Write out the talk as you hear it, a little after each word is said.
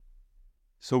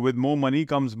So with more money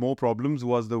comes more problems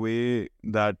was the way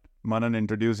that Manan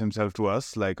introduced himself to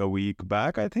us like a week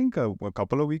back, I think, a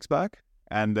couple of weeks back.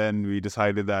 And then we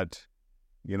decided that,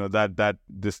 that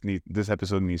this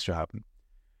episode needs to happen.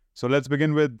 So let's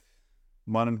begin with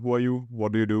Manan. Who are you?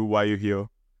 What do you do? Why are you here?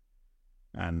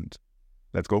 And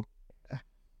let's go.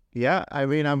 Yeah, I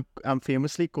mean, I'm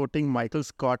famously quoting Michael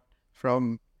Scott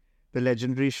from the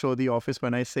legendary show The Office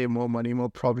when I say more money, more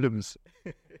problems.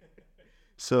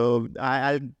 So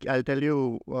I'll tell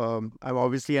you, I'm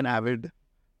obviously an avid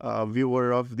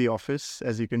viewer of The Office,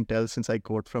 as you can tell since I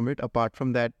quote from it. Apart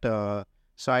from that,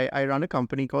 so I run a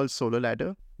company called Solar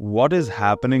Ladder. What is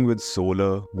happening with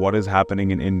solar? What is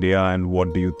happening in India, and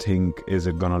what do you think is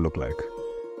it gonna look like?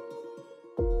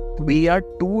 We are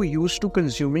too used to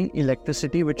consuming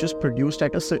electricity which is produced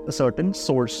at a certain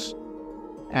source.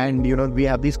 And, we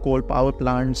have these coal power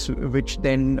plants which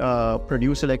then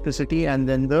produce electricity, and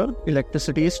then the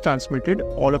electricity is transmitted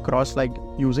all across, like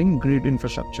using grid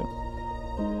infrastructure.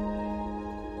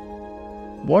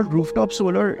 What rooftop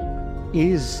solar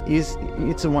is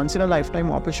it's a once in a lifetime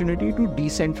opportunity to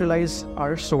decentralize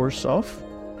our source of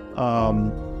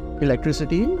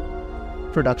electricity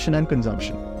production and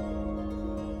consumption.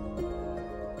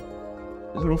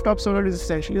 So rooftop solar is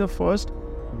essentially the first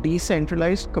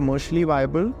decentralized, commercially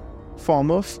viable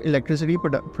form of electricity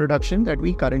production that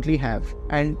we currently have.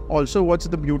 And also what's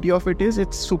the beauty of it is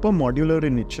it's super modular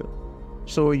in nature.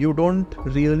 So you don't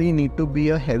really need to be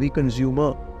a heavy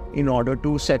consumer in order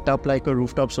to set up like a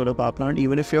rooftop solar power plant.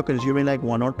 Even if you're consuming like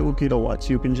 1 or 2 kilowatts,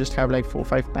 you can just have like 4 or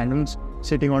 5 panels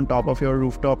sitting on top of your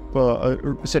rooftop,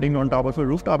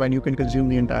 and you can consume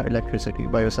the entire electricity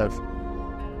by yourself.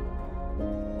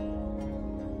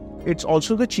 It's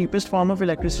also the cheapest form of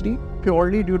electricity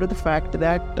purely due to the fact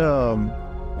that,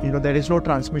 there is no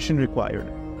transmission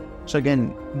required. So again,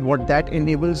 what that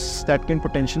can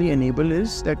potentially enable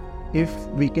is that if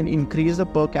we can increase the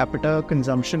per capita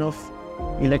consumption of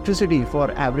electricity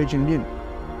for average Indian,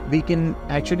 we can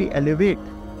actually elevate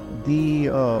the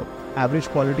average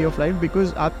quality of life,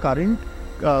 because our current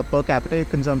per capita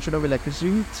consumption of electricity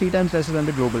is 3 times lesser than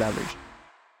the global average.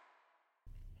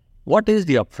 What is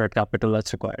the upfront capital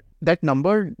that's required? That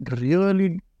number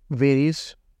really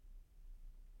varies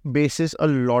basis a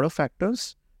lot of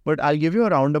factors, but I'll give you a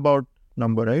roundabout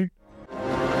number, right?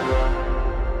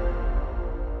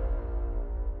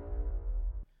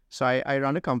 So I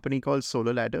run a company called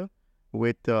Solar Ladder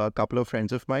with a couple of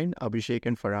friends of mine, Abhishek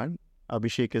and Farhan.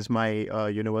 Abhishek is my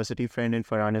university friend and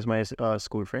Farhan is my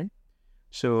school friend.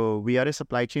 So we are a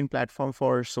supply chain platform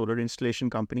for solar installation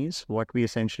companies. What we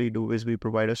essentially do is we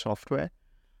provide a software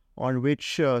on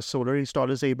which solar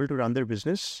installers are able to run their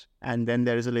business. And then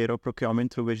there is a layer of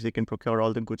procurement through which they can procure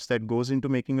all the goods that goes into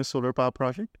making a solar power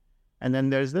project. And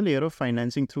then there's the layer of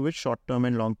financing through which short-term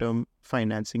and long-term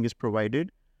financing is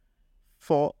provided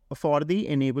for the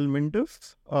enablement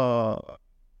of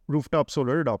rooftop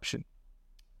solar adoption.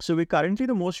 So we're currently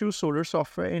the most used solar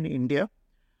software in India.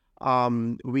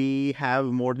 We have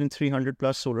more than 300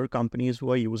 plus solar companies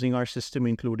who are using our system,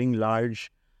 including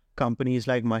large companies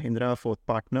like Mahindra, Fourth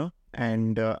Partner,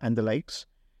 and the likes.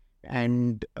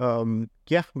 And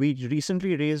we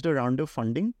recently raised a round of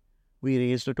funding. We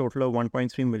raised a total of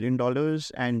 $1.3 million,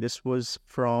 and this was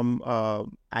from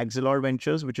Axelor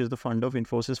Ventures, which is the fund of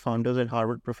Infosys founders and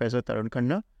Harvard professor Tarun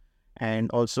Khanna,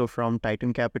 and also from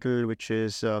Titan Capital, which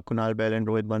is Kunal Bell and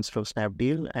Rohit Bansal of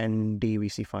Snapdeal, and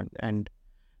DVC Fund, and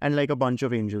like a bunch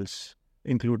of angels,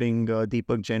 including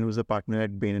Deepak Jain, who's a partner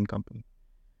at Bain & Company.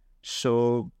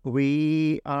 So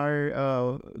we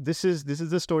are, this is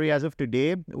the story as of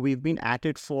today. We've been at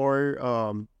it for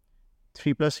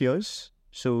 3+ years.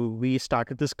 So we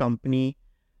started this company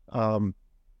 3+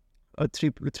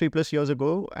 years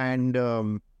ago,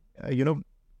 and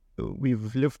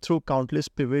we've lived through countless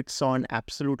pivots on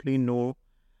absolutely no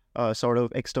sort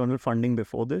of external funding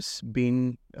before this.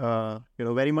 Been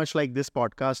very much like this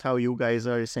podcast, how you guys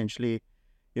are essentially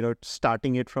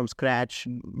starting it from scratch,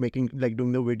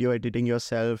 doing the video editing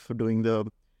yourself, doing the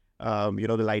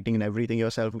the lighting and everything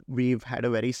yourself. We've had a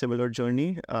very similar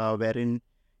journey wherein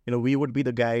we would be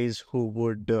the guys who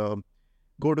would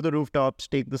go to the rooftops,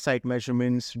 take the site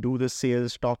measurements, do the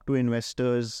sales, talk to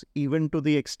investors, even to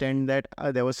the extent that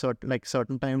there was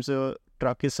certain times a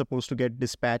truck is supposed to get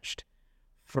dispatched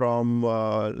from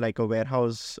a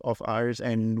warehouse of ours,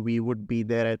 and we would be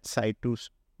there at site to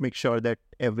make sure that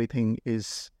everything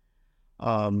is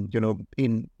in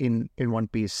one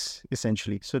piece,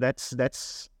 essentially. So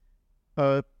that's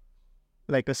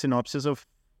like a synopsis of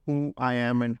who I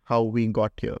am and how we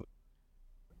got here.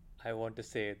 I want to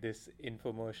say this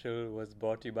infomercial was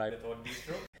brought to you by the Thought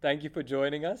Bistro. Thank you for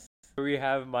joining us. We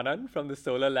have Manan from the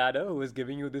Solar Ladder who is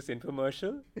giving you this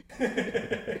infomercial.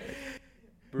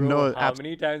 Bro, No, how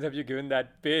many times have you given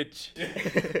that pitch?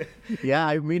 Yeah,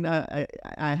 I mean, I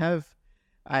have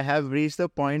reached the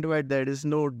point where there is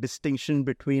no distinction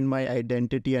between my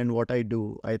identity and what I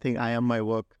do. I think I am my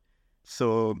work.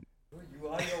 So You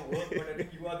are your work, but I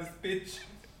think you are this pitch.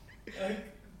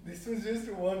 Like, this was just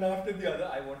one after the other.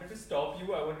 I wanted to stop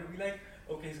you. I wanted to be like,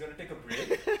 okay, he's going to take a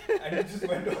break. And it just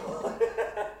went on.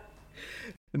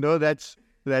 no, that's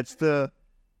the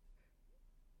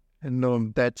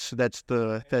no, that's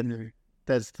the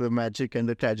magic and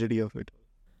the tragedy of it.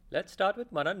 Let's start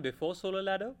with Manan before Solar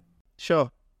Ladder.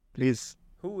 Sure, please.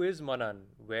 Who is Manan?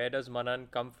 Where does Manan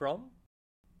come from?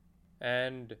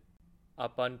 And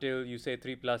up until you say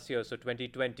 3+ years, so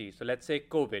 2020. So let's say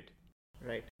COVID,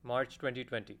 Right. March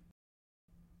 2020.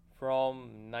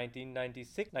 From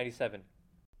 1996, 97.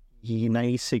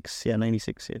 96, yeah,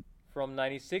 96. Yeah. From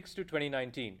 96 to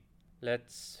 2019.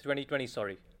 2020,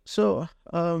 sorry. So,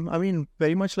 I mean,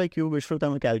 very much like you, Vishwat,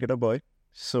 I'm a Calcutta boy.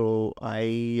 So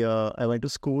I went to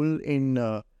school in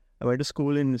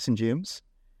St. James,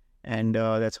 and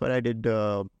that's where I did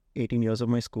 18 years of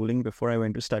my schooling before I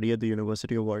went to study at the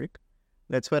University of Warwick.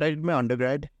 That's where I did my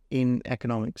undergrad in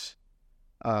economics.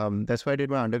 And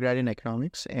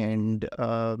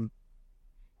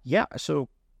yeah, so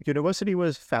university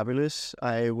was fabulous.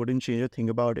 I wouldn't change a thing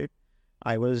about it.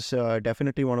 I was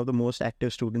definitely one of the most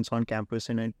active students on campus,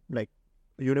 and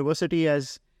university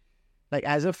as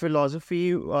a philosophy,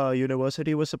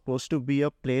 university was supposed to be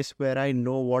a place where I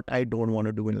know what I don't want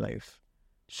to do in life.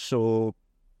 So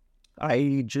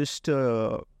I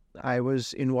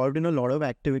was involved in a lot of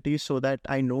activities so that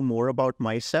I know more about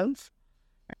myself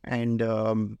and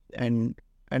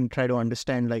try to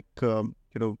understand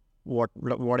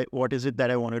what is it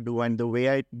that I want to do. And the way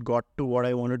I got to what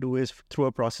I want to do is through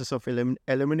a process of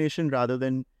elimination rather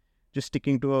than just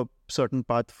sticking to a certain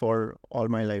path for all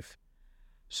my life.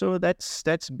 So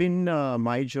that's been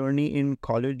my journey in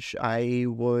college. I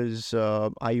used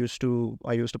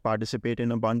to participate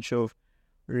in a bunch of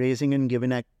raising and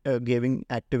giving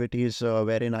activities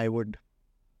wherein I would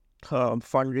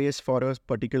fundraise for a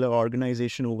particular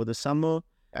organization over the summer.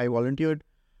 I volunteered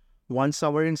one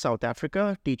summer in South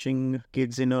Africa teaching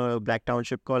kids in a black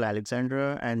township called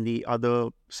Alexandra, and the other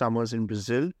summers in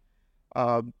Brazil.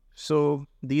 So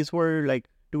these were like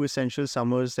two essential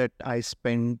summers that I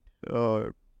spent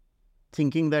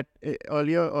thinking that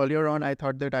earlier on I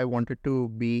thought that I wanted to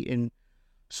be in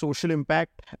social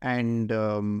impact, and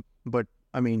but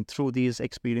I mean through these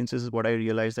experiences is what I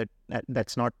realized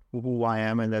that's not who I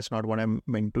am, and that's not what I'm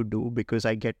meant to do, because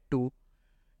I get too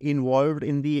involved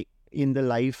in the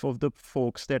life of the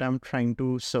folks that I'm trying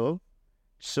to serve.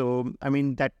 So I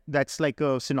mean that's like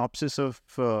a synopsis of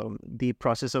the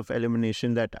process of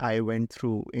elimination that I went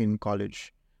through in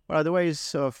college. But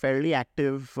otherwise, fairly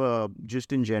active.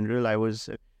 Just in general, I used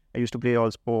to play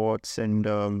all sports and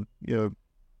in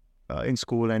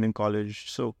school and in college.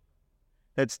 So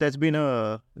that's been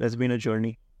a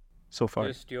journey so far.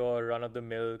 Just your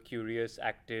run-of-the-mill, curious,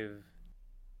 active,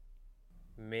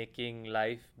 making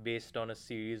life based on a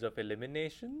series of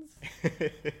eliminations.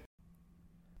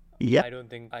 Yeah. I don't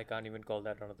think I can't even call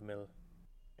that run-of-the-mill.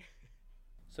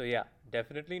 So yeah,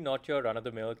 definitely not your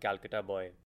run-of-the-mill Calcutta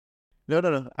boy.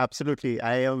 No, absolutely.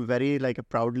 I am very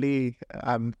proudly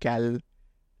Cal.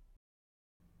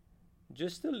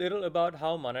 Just a little about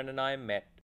how Manan and I met.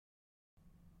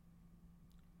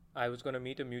 I was going to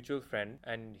meet a mutual friend,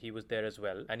 and he was there as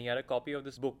well, and he had a copy of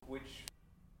this book, which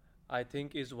I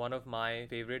think is one of my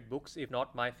favorite books, if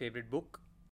not my favorite book,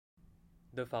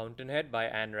 The Fountainhead by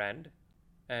Ayn Rand.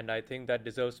 And I think that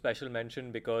deserves special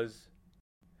mention because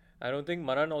I don't think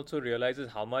Manan also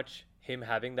realizes how much him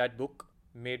having that book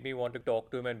made me want to talk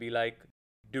to him and be like,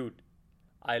 dude,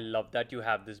 I love that you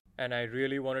have this, and I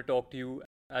really want to talk to you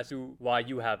as to why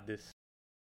you have this.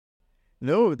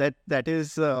 No, that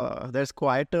is there's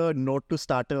quite a note to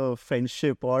start a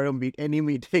friendship or any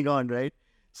meeting on, right?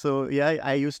 So yeah,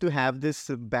 I used to have this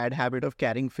bad habit of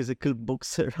carrying physical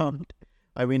books around.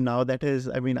 I mean, now that is,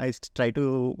 I mean, I try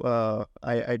to,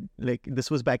 I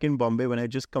this was back in Bombay when I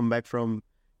just come back from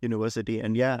university,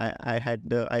 and yeah, I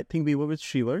had, I think we were with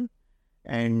Shrivar,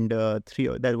 and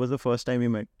that was the first time we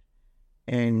met,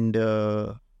 and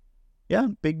yeah,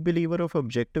 big believer of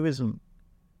objectivism.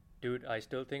 Dude, I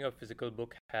still think a physical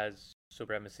book has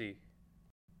supremacy.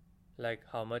 Like,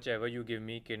 how much ever you give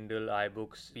me Kindle,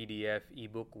 iBooks, PDF,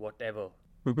 ebook, whatever,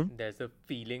 there's a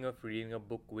feeling of reading a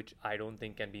book which I don't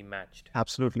think can be matched.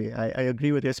 Absolutely. I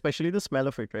agree with you, especially the smell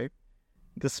of it, right?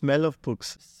 The smell of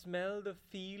books. Smell, the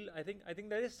feel. I think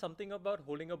there is something about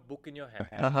holding a book in your hand.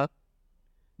 Uh-huh.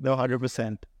 No,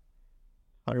 100%.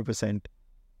 100%.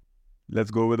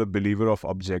 Let's go with a believer of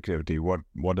objectivity. What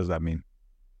does that mean?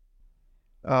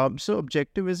 So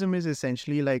objectivism is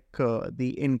essentially like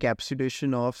the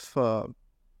encapsulation of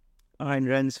Ayn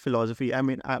Rand's philosophy. I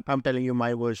mean, I'm telling you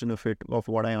my version of it, of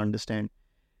what I understand.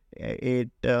 She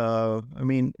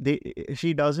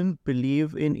doesn't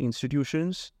believe in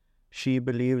institutions. She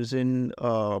believes in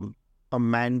a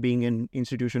man being an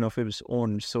institution of his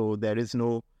own. So there's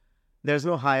no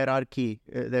hierarchy.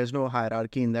 There's no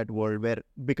hierarchy in that world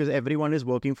because everyone is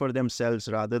working for themselves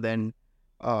rather than,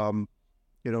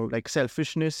 like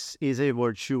selfishness is a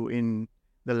virtue in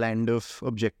the land of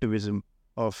objectivism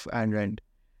of Ayn Rand.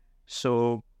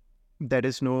 So there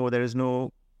is no.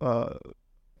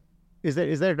 Is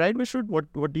that right, Vishnu?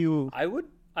 What do you? I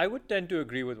would tend to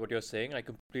agree with what you're saying. I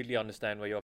completely understand where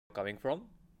you're coming from.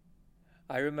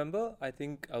 I remember, I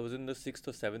think I was in the 6th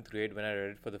or 7th grade when I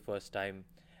read it for the first time.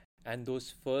 And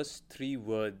those first 3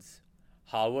 words,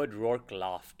 Howard Rourke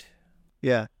laughed.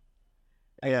 Yeah.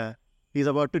 He's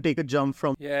about to take a jump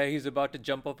from. Yeah, he's about to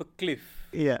jump off a cliff.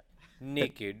 Yeah.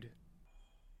 Naked.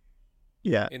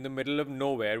 Yeah. In the middle of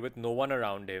nowhere with no one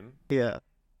around him. Yeah.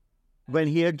 When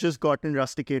he had just gotten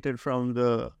rusticated from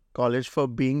the college for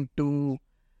being too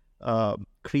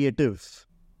creative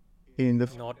in the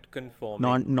not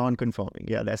conforming. Non-conforming.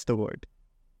 Yeah, that's the word.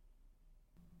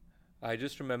 I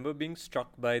just remember being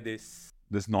struck by this.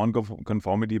 This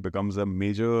non-conformity becomes a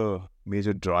major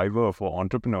driver for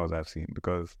entrepreneurs, I've seen,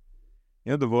 because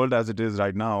the world as it is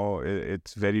right now,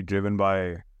 it's very driven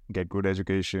by get good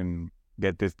education,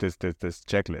 get this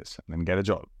checklist, and then get a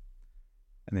job.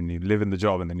 And then you live in the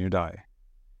job and then you die.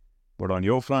 But on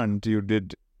your front, you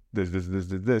did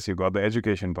this, you got the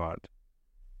education part.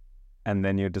 And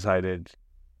then you decided,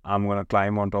 I'm going to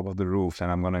climb on top of the roofs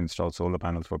and I'm going to install solar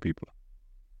panels for people.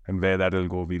 And where that will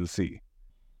go, we'll see.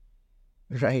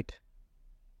 Right.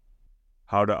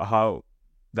 How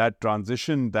that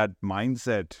transition, that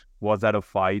mindset, was that a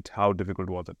fight? How difficult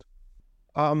was it?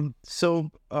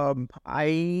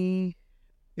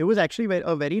 It was actually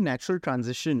a very natural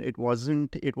transition. It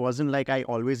wasn't like I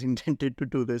always intended to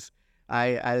do this.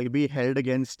 I'll be held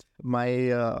against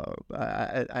my.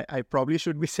 I probably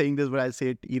should be saying this, but I'll say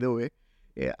it either way.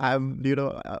 I'm,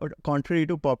 contrary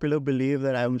to popular belief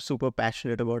that I'm super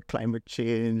passionate about climate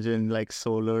change and like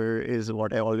solar is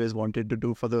what I always wanted to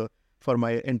do for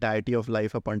my entirety of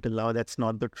life up until now. That's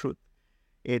not the truth.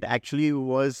 It actually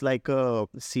was like a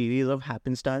series of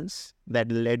happenstance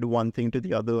that led one thing to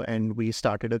the other, and we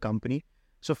started a company.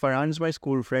 So Farhan's my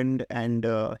school friend, and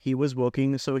he was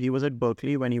working. So he was at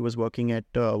Berkeley when he was working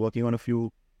on a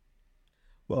few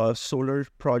solar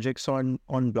projects on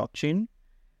blockchain,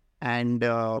 and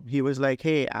he was like,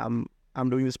 "Hey, I'm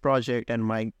doing this project, and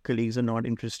my colleagues are not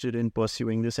interested in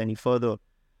pursuing this any further.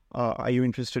 Are you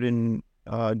interested in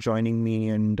joining me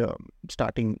and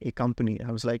starting a company?"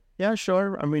 I was like, "Yeah,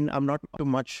 sure. I mean, I'm not too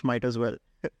much, might as well."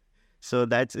 So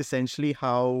that's essentially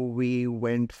how we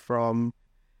went from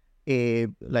a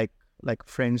like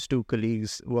friends to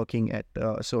colleagues working at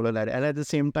Solar Ladder. And at the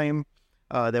same time,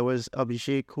 there was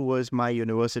Abhishek, who was my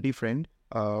university friend.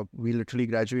 We literally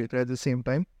graduated at the same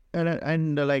time.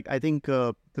 And I think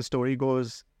the story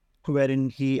goes wherein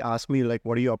he asked me, like,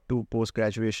 what are you up to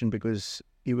post-graduation? Because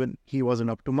even he wasn't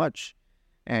up to much.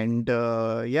 And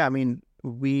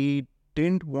we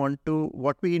didn't want to,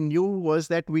 what we knew was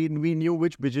that we knew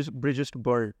which bridges to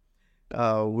burn,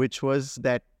 which was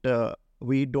that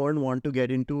we don't want to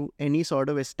get into any sort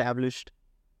of established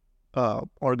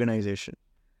organization.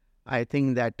 I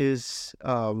think that is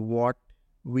what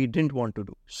we didn't want to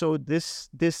do. So this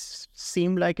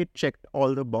seemed like it checked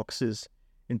all the boxes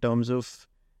in terms of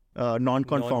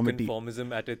non-conformity.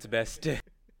 Non-conformism at its best.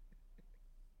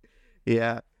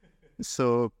 Yeah.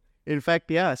 So in fact,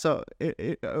 yeah. So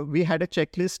we had a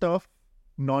checklist of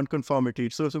non-conformity.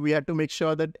 So we had to make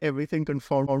sure that everything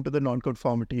conformed to the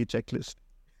non-conformity checklist.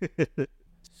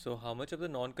 So how much of the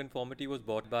non-conformity was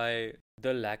brought by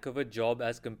the lack of a job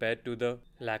as compared to the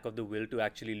lack of the will to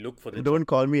actually look for the job? Don't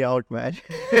call me out, man.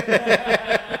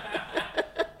 I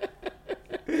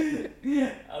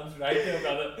was right here,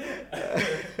 brother.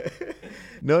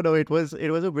 No, it was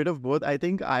a bit of both. I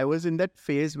think I was in that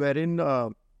phase wherein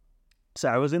so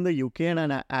I was in the UK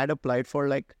and I had applied for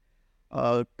like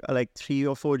 3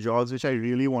 or 4 jobs which I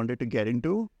really wanted to get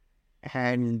into,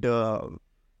 and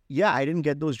I didn't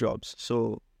get those jobs.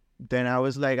 So then I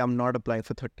was like, I'm not applying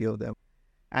for 30 of them.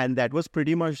 And that was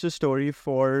pretty much the story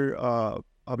for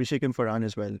Abhishek and Farhan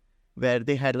as well. where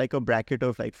they had like a bracket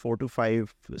of like 4 to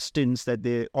 5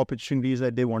 opportunities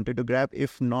that they wanted to grab.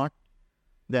 If not,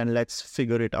 then let's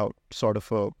figure it out. Sort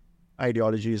of a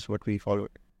ideology is what we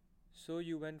followed. So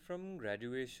you went from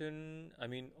graduation,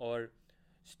 or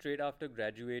straight after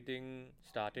graduating,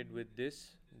 started with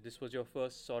this. This was your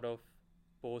first sort of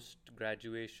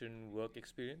post-graduation work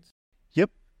experience? Yep,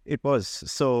 it was.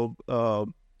 So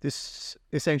this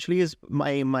essentially is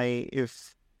my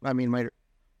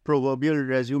proverbial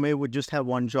resume would just have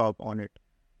one job on it.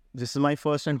 This is my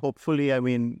first, and hopefully,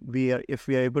 if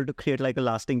we are able to create like a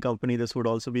lasting company, this would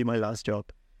also be my last job.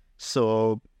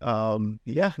 So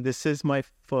this is my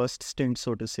first stint,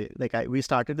 so to say. We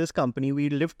started this company. We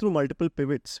lived through multiple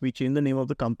pivots. We changed the name of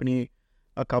the company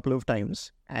a couple of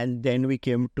times, and then we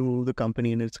came to the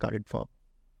company in its current form.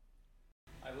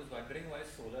 I was wondering why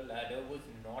Solar Ladder was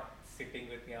not sitting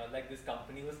with me. I was like, this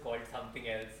company was called something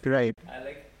else. Right.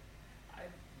 I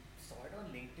saw it on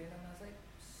LinkedIn and I was like,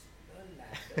 Solar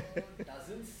Ladder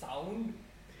doesn't sound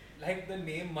like the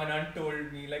name Manan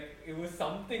told me. Like it was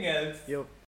something else. Yep.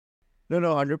 No,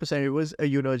 100%. It was a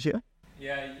Eunergia.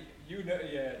 Yeah,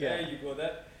 there you go.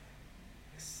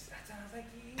 That's I was like,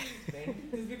 when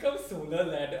did this become Solar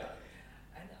Ladder?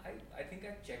 And I think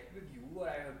I checked with you, or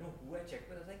I don't know who I checked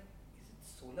with. I was like, is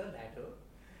it Solar Ladder?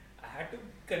 I had to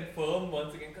confirm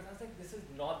once again because I was like, this is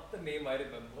not the name I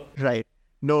remember. Right.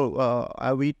 No,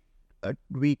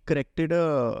 we corrected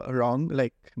a wrong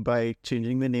by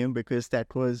changing the name because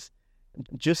that was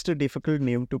just a difficult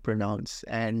name to pronounce.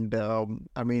 And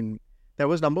that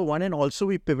was number one. And also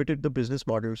we pivoted the business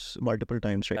models multiple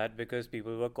times, right? That because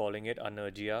people were calling it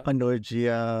Anergia.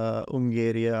 Anergia,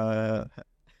 Ungaria,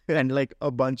 and like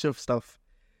a bunch of stuff.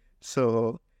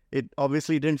 So it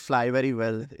obviously didn't fly very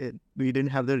well. We didn't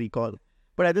have the recall.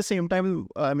 But at the same time,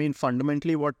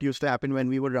 fundamentally what used to happen when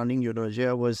we were running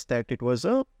Eunergia was that it was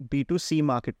a B2C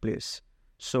marketplace.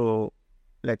 So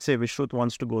let's say Vishruth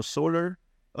wants to go solar,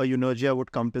 a Eunergia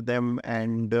would come to them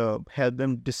and help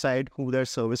them decide who their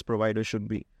service provider should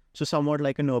be. So somewhat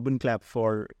like an urban clap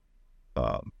for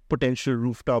potential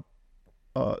rooftop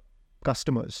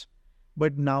customers.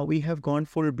 But now we have gone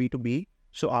full B2B.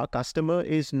 So our customer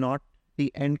is not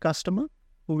the end customer,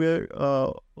 but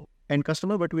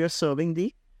we are serving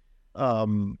the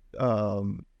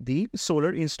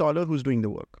solar installer who's doing the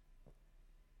work.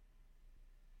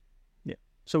 Yeah.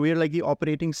 So we are like the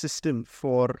operating system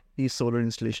for these solar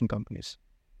installation companies.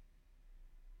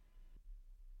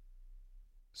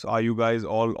 So are you guys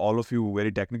all of you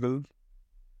very technical?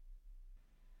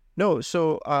 No.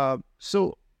 So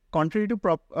contrary to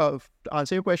to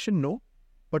answer your question, no.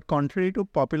 But contrary to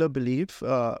popular belief,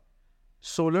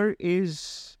 solar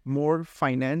is more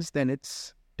finance than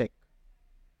it's tech.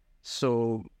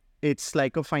 So it's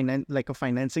like a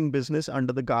financing business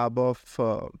under the garb of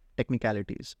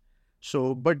technicalities.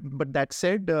 So, but that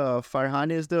said,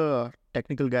 Farhan is the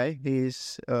technical guy.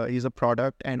 He's a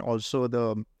product and also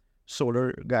the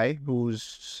solar guy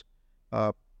who's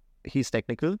he's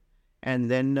technical.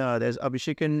 And then there's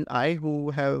Abhishek and I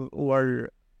who are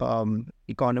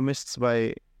economists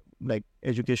by like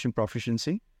education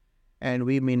proficiency, and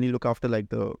we mainly look after like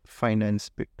the finance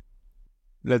bit.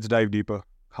 Let's dive deeper.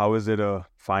 How is it a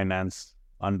finance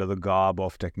under the garb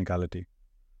of technicality?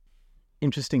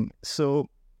 Interesting. So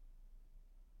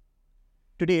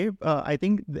today, I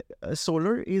think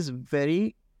solar is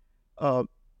very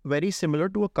similar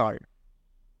to a car,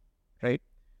 right?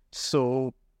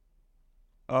 So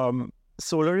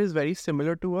solar is very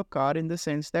similar to a car in the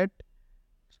sense that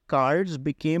cars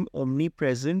became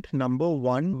omnipresent, number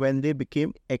one, when they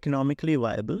became economically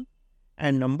viable,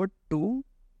 and number two,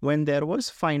 when there was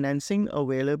financing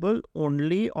available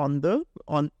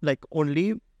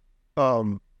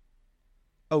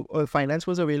finance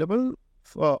was available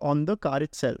on the car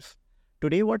itself.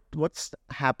 Today, what's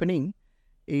happening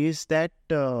is that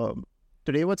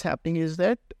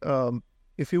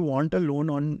if you want a loan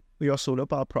on your solar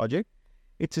power project,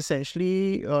 it's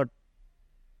essentially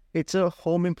it's a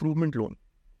home improvement loan.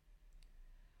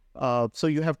 So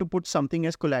you have to put something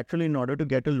as collateral in order to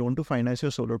get a loan to finance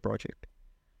your solar project.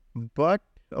 But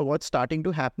what's starting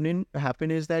to happen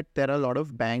is that there are a lot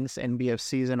of banks,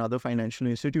 NBFCs, and other financial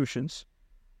institutions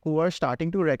who are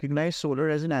starting to recognize solar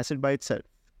as an asset by itself.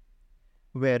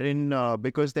 Wherein,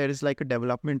 because there is like a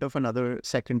development of another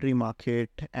secondary market,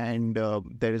 and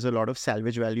there is a lot of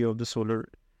salvage value of the solar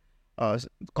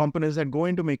components that go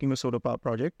into making a solar power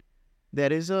project,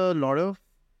 there is a lot of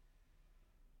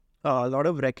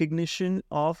recognition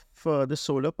of the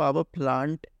solar power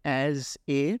plant as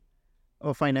a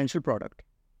financial product.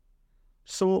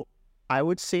 So I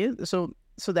would say so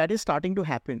that is starting to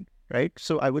happen, right?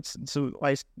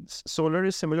 Solar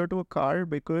is similar to a car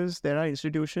because there are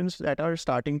institutions that are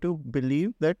starting to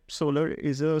believe that solar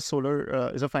is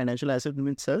a financial asset in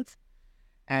itself.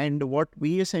 And what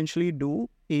we essentially do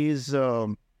is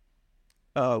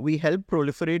we help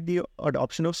proliferate the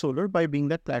adoption of solar by being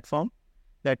that platform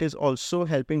that is also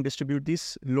helping distribute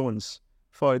these loans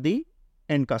for the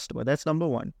end customer. That's number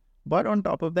one. But on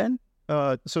top of that,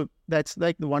 so that's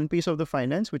like the one piece of the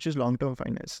finance, which is long-term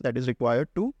finance that is required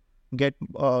to get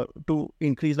to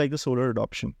increase like the solar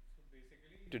adoption.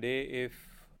 Today, if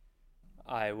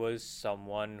I was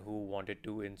someone who wanted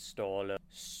to install a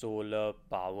solar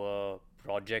power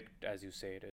project, as you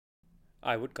say it,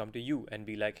 I would come to you and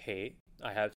be like, hey,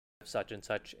 I have such and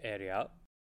such area.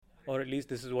 Or at least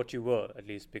this is what you were, at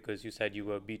least because you said you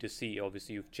were B2C.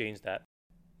 Obviously, you've changed that.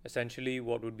 Essentially,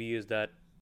 what would be is that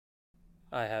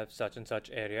I have such and such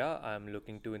area. I'm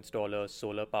looking to install a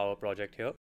solar power project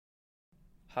here.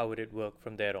 How would it work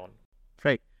from there on?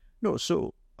 Right. No,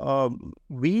 so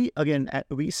we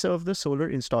serve the solar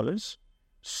installers.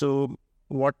 So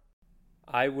what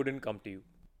I wouldn't come to you.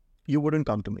 you wouldn't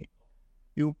come to me.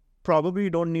 You probably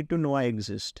don't need to know I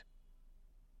exist.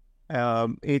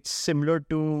 It's similar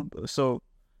to so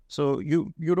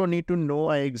you don't need to know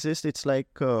I exist. It's like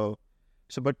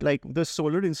but like the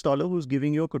solar installer who's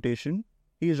giving you a quotation,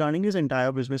 he's running his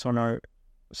entire business on our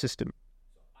system.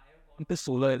 The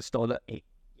solar installer A.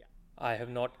 I have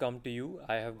not come to you.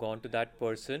 I have gone to that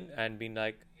person and been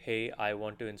like, hey, I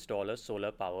want to install a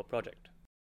solar power project.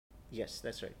 Yes,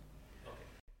 that's right.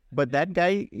 But that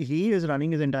guy, he is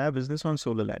running his entire business on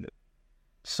Solar Ladder.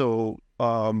 So,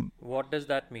 What does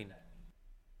that mean?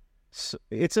 so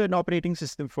it's an operating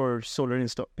system for solar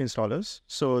installers.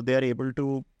 So they are able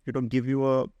to, give you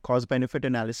a cost-benefit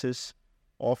analysis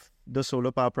of the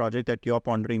solar power project that you're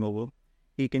pondering over.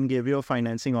 He can give you a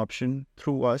financing option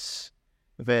through us,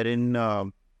 wherein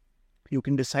you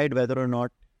can decide whether or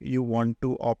not you want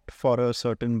to opt for a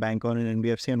certain bank or an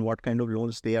NBFC and what kind of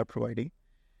loans they are providing.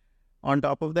 On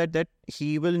top of that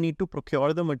he will need to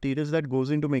procure the materials that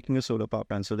goes into making a solar power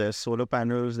plant. So there's solar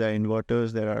panels, there are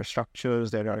inverters, there are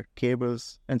structures, there are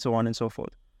cables, and so on and so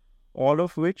forth. All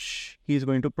of which he's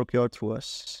going to procure through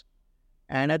us.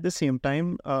 And at the same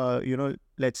time,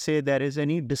 let's say there is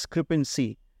any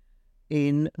discrepancy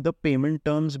in the payment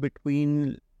terms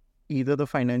between either the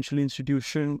financial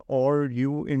institution or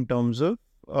you in terms of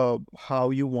how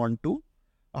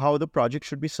the project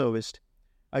should be serviced.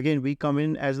 Again, we come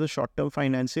in as the short-term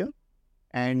financier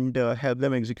and help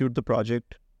them execute the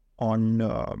project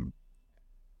on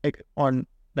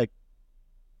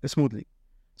smoothly.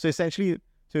 So essentially,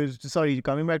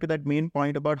 coming back to that main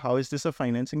point about how is this a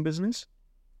financing business?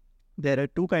 There are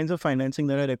two kinds of financing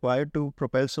that are required to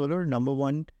propel solar. Number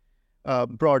one,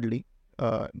 broadly,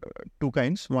 two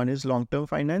kinds. One is long-term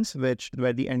finance,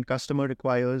 where the end customer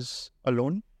requires a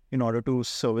loan in order to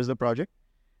service the project.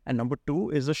 And number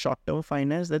two is the short-term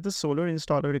finance that the solar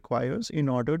installer requires in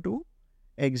order to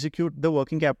execute the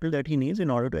working capital that he needs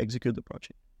in order to execute the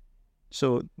project.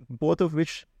 So both of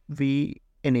which we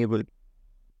enable.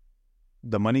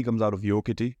 The money comes out of your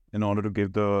kitty in order to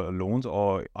give the loans,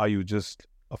 or are you just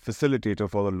a facilitator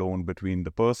for the loan between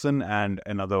the person and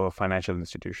another financial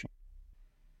institution?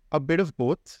 A bit of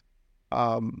both.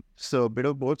 So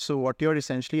what you're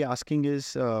essentially asking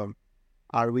is,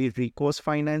 are we recourse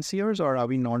financiers or are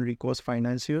we non-recourse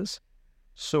financiers?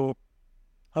 So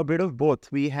a bit of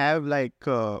both. We have we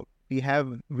are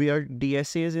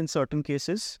DSAs in certain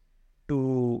cases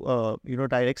to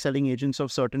direct selling agents of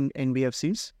certain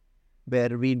NBFCs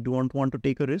where we don't want to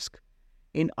take a risk.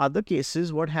 In other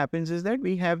cases, what happens is that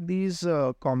we have these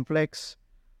complex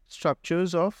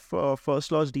structures of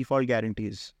first loss default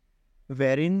guarantees,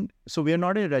 so we are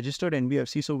not a registered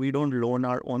NBFC, so we don't loan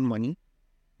our own money.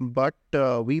 But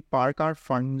we park our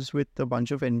funds with a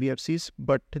bunch of NBFCs,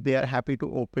 but they are happy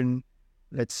to open,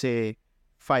 let's say,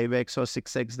 5x or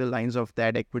 6x the lines of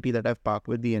that equity that I've parked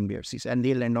with the NBFCs, and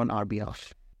they lend on our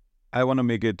behalf. I want to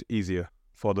make it easier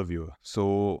for the viewer.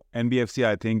 So NBFC,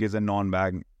 I think, is a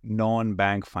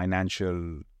non-bank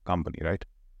financial company, right?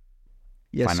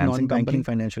 Yes, Financing non-banking company?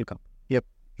 financial company. Yep.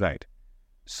 Right.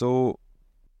 So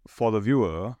for the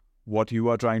viewer, what you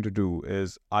are trying to do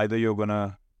is either you're going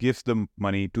to give the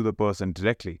money to the person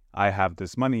directly. I have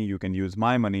this money, you can use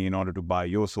my money in order to buy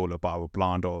your solar power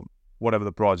plant or whatever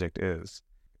the project is.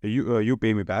 You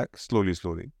pay me back slowly.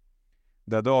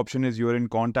 The other option is you're in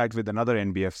contact with another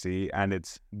NBFC and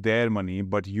it's their money,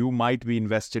 but you might be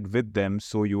invested with them,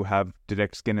 so you have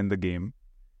direct skin in the game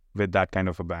with that kind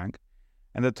of a bank.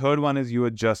 And the third one is you are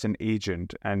just an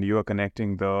agent and you are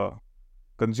connecting the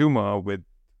consumer with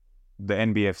the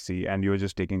NBFC and you're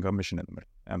just taking commission in the middle.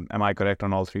 Am I correct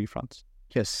on all three fronts?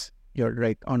 Yes, you're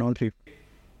right on all three.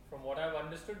 From what I've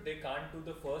understood, they can't do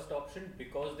the first option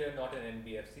because they're not an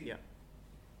NBFC. Yeah.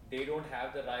 They don't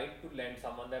have the right to lend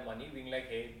someone their money, being like,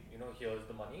 hey, here's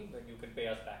the money, then you can pay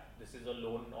us back. This is a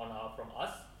loan from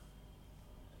us.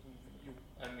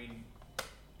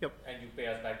 Yep. And you pay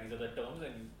us back. These are the terms,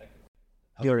 and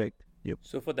You're right. Yep.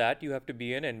 So for that, you have to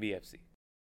be an NBFC.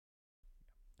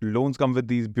 Loans come with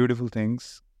these beautiful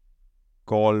things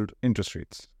called interest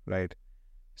rates, right?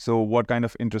 So what kind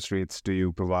of interest rates do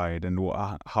you provide, and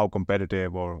how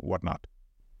competitive or whatnot?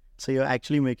 So you're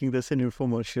actually making this an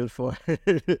infomercial for...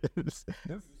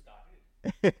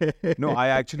 No, I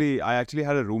actually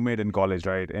had a roommate in college,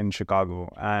 right, in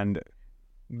Chicago, and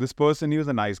this person, he was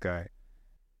a nice guy.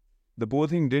 The poor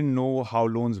thing didn't know how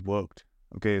loans worked.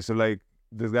 Okay, so like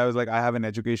this guy was like, I have an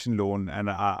education loan, and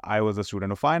I was a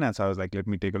student of finance. I was like, let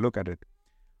me take a look at it.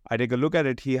 I take a look at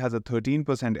it. He has a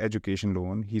 13% education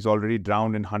loan. He's already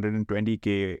drowned in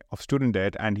 120K of student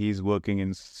debt, and he's working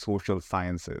in social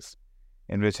sciences,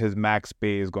 in which his max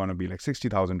pay is going to be like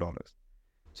 $60,000.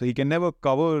 So he can never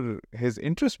cover his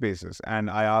interest basis. And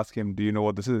I ask him, do you know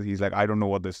what this is? He's like, I don't know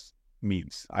what this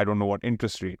means. I don't know what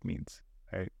interest rate means,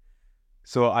 right?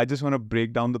 So I just want to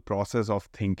break down the process of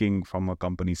thinking from a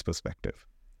company's perspective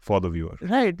for the viewer.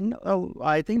 Right. No,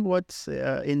 I think what's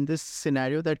in this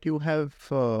scenario that you have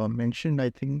mentioned, I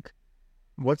think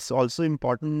what's also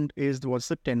important is what's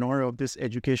the tenor of this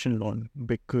education loan,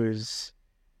 because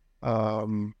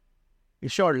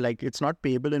sure, like it's not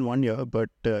payable in 1 year, but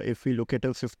if we look at a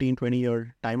 15-20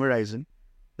 year time horizon,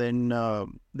 then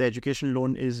the education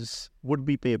loan would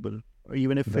be payable, or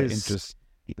even if the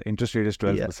interest rate is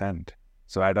 12%. Yeah.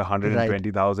 So at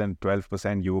 120,000,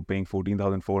 12%, you were paying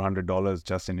 $14,400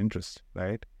 just in interest,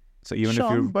 right? So even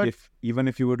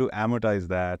if you were to amortize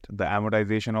that, the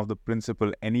amortization of the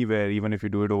principal anywhere, even if you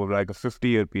do it over like a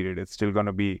 50-year period, it's still going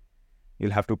to be,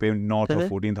 you'll have to pay north of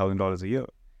 $14,000 a year.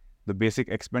 The basic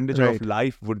expenditure of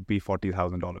life would be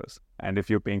 $40,000. And if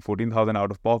you're paying $14,000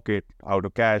 out of pocket, out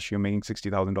of cash, you're making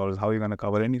 $60,000. How are you going to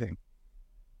cover anything?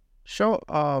 Sure.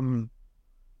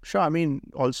 Sure. I mean,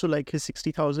 also like his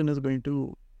 60,000 is going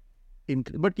to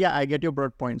increase. But yeah, I get your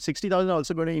broad point. 60,000 is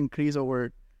also going to increase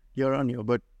over year on year.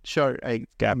 But sure, I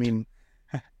mean,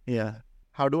 yeah.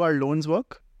 How do our loans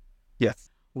work?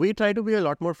 Yes. We try to be a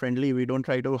lot more friendly. We don't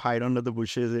try to hide under the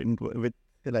bushes with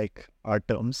like our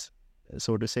terms,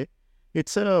 so to say.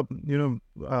 It's it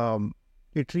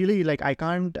really, like, I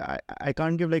can't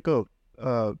give like a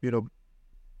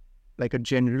like a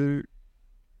general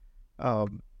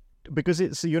because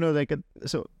it's like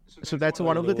so that's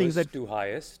one of the things that to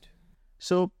highest.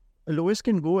 So lowest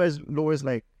can go as low as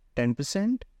like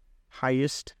 10%,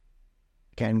 highest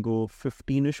can go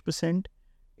 15-ish%.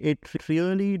 It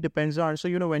really depends on, so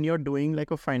when you're doing like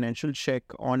a financial check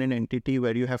on an entity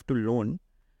where you have to loan,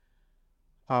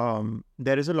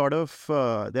 there are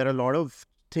a lot of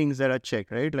things that are checked,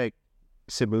 right? Like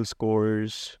CIBIL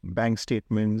scores, bank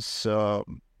statements,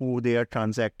 who they are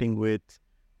transacting with.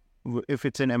 If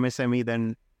it's an MSME,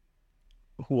 then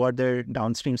who are their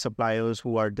downstream suppliers,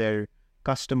 who are their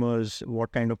customers,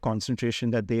 what kind of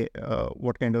concentration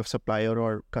what kind of supplier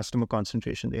or customer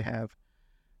concentration they have,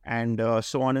 and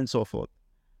so on and so forth.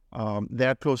 There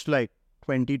are close to like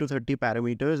 20 to 30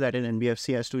 parameters that an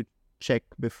NBFC has to check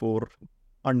before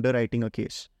underwriting a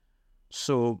case.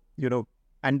 So,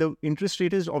 and the interest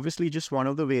rate is obviously just one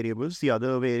of the variables. The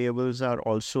other variables are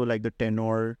also like the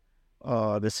tenor,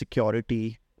 the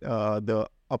security, the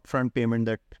upfront payment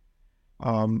that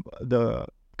the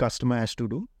customer has to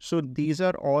do. So these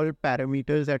are all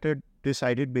parameters that are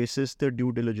decided basis the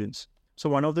due diligence. So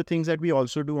one of the things that we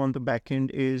also do on the back end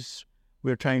is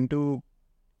we're trying to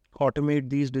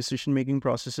automate these decision-making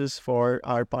processes for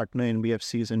our partner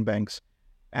NBFCs and banks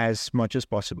as much as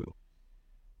possible.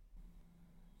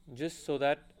 Just so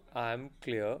that I'm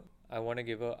clear, I want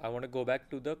to go back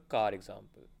to the car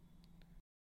example.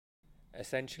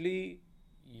 Essentially,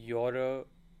 you're a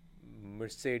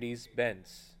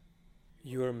Mercedes-Benz.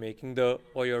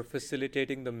 You're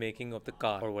facilitating the making of the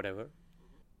car or whatever.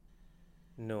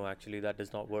 No, actually, that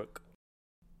does not work.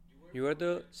 You are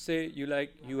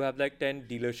you have like 10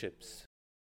 dealerships.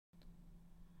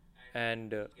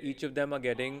 And each of them are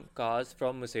getting cars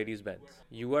from Mercedes-Benz.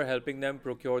 You are helping them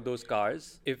procure those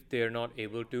cars. If they're not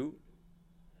able to,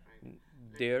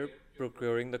 they're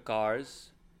procuring the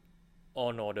cars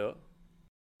on order.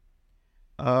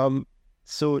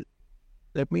 So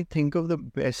let me think of the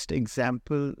best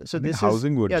example. So this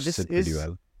housing would sit pretty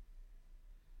well.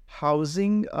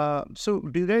 Housing. So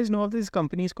do you guys know of these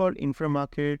companies called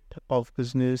Inframarket, Of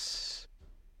Business?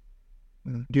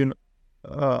 Do you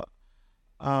know?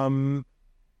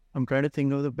 I'm trying to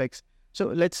think of the best. So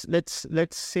let's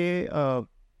say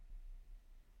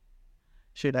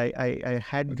shit. I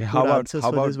had Okay, good answers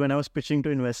how for about this when I was pitching to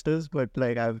investors, but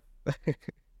like I've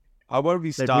how about we let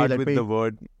me start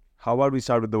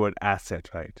with the word asset,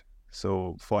 right?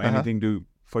 So for uh-huh.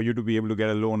 for you to be able to get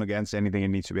a loan against anything, it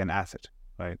needs to be an asset,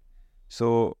 right?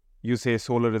 So you say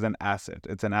solar is an asset.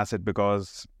 It's an asset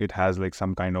because it has like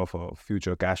some kind of a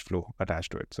future cash flow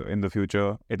attached to it. So in the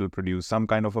future, it'll produce some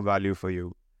kind of a value for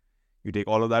you. You take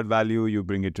all of that value, you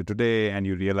bring it to today, and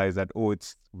you realize that, oh,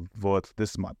 it's worth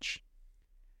this much.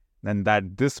 Then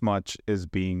that this much is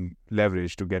being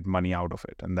leveraged to get money out of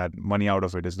it. And that money out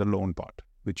of it is the loan part,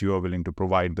 which you are willing to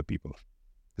provide the people.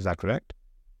 Is that correct?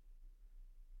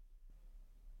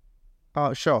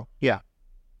 Sure. Yeah.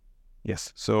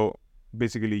 Yes. So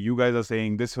basically, you guys are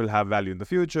saying this will have value in the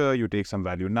future. You take some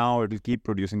value now, it will keep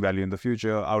producing value in the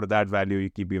future. Out of that value, you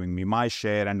keep giving me my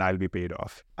share and I'll be paid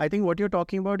off. I think what you're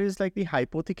talking about is like the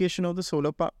hypothecation of the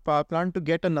solar power plant to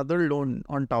get another loan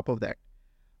on top of that.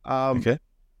 Okay.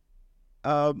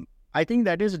 I think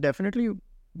that is definitely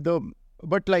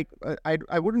but like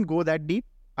I wouldn't go that deep.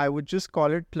 I would just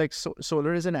call it like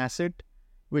solar is an asset,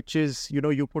 which is,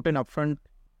 you put an upfront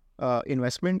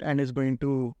investment and is going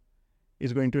to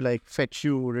like fetch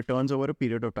you returns over a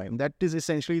period of time. That is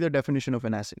essentially the definition of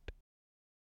an asset.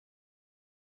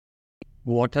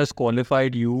 What has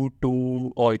qualified you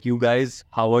to, or you guys,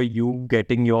 how are you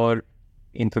getting your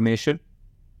information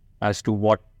as to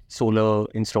what solar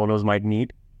installers might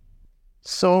need?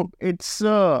 So it's,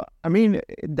 I mean,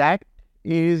 that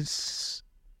is,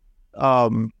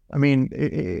 it's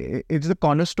the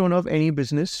cornerstone of any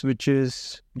business, which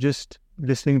is just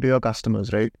listening to your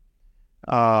customers, right?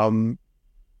 I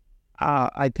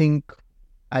think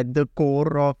at the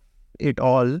core of it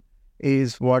all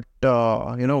is what,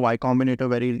 Y Combinator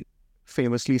very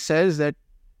famously says, that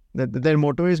their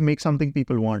motto is make something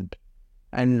people want.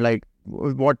 And like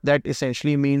what that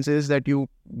essentially means is that you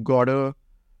gotta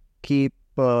keep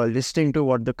listening to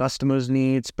what the customers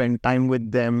need, spend time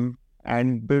with them,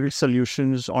 and build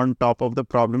solutions on top of the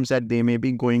problems that they may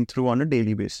be going through on a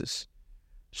daily basis.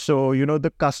 So,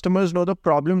 the customers know the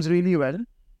problems really well.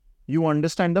 You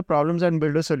understand the problems and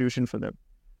build a solution for them.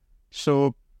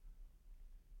 So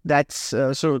that's,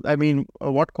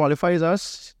 what qualifies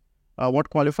us?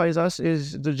 What qualifies us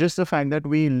is just the fact that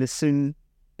we listen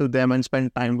to them and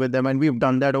spend time with them. And we've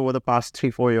done that over the past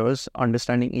 3-4 years,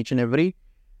 understanding each and every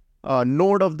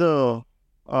node of the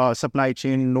supply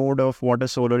chain, node of what a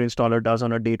solar installer does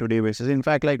on a day-to-day basis. In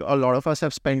fact, like a lot of us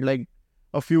have spent like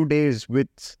a few days with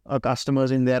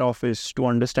customers in their office to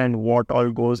understand what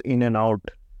all goes in and out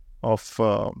of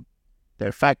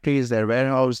their factories, their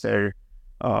warehouse, their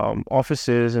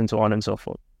offices, and so on and so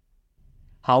forth.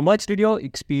 How much did your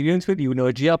experience with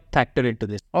Unergia factor into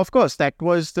this? Of course, that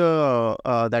was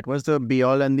the be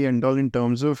all and the end all in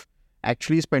terms of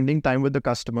actually spending time with the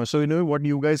customer. So, what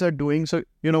you guys are doing. So,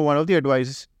 one of the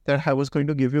advice that I was going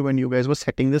to give you when you guys were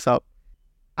setting this up,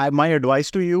 my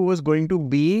advice to you was going to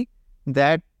be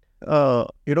that,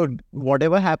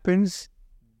 whatever happens,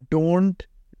 don't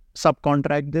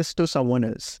subcontract this to someone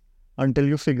else until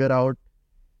you figure out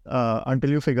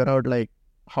like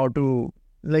how to,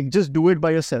 like, just do it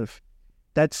by yourself.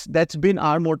 That's been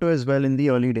our motto as well in the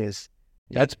early days.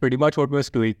 That's pretty much what we're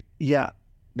doing. Yeah.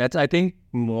 That's, I think,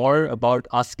 more about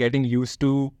us getting used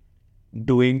to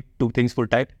doing two things full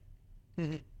time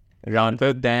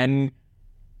rather than,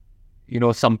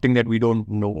 something that we don't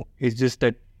know. It's just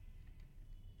that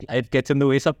it gets in the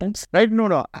way sometimes. Right?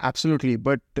 No, absolutely.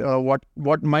 But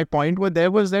what my point was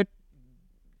there was that,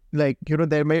 like,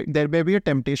 there may be a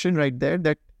temptation right there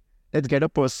that let's get a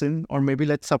person, or maybe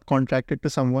let's subcontract it to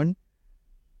someone.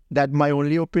 That my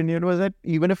only opinion was that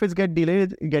even if it's getting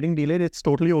delayed, it's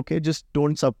totally okay. Just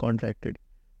don't subcontract it,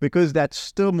 because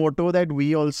that's the motto that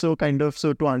we also kind of.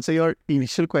 So to answer your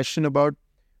initial question about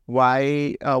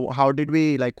why, how did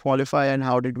we like qualify and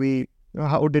how did the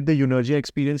Unergia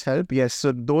experience help? Yes,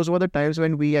 so those were the times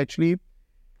when we actually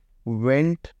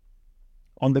went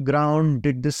on the ground,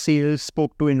 did the sales,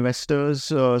 spoke to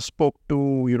investors, spoke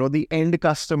to the end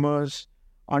customers,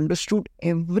 understood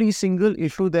every single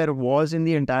issue there was in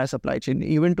the entire supply chain,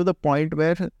 even to the point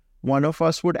where one of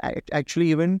us would actually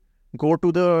even go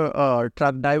to the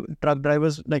truck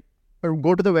drivers, like, or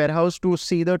go to the warehouse to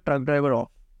see the truck driver off.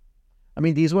 I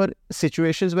mean, these were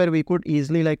situations where we could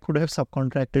easily could have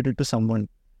subcontracted it to someone,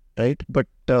 right? But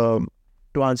to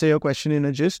answer your question in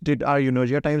a gist, did our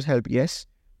Unergia times help? Yes,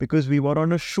 because we were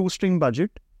on a shoestring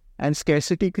budget, and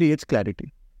scarcity creates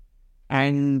clarity.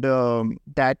 And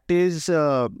that is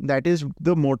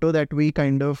the motto that we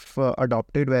kind of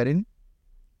adopted, wherein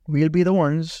we'll be the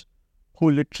ones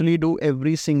who literally do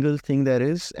every single thing there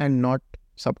is and not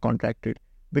subcontracted,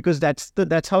 because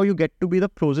that's how you get to be the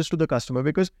closest to the customer.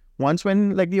 Because once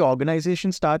when like the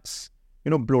organization starts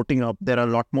bloating up, there are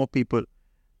a lot more people,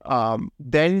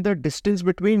 then the distance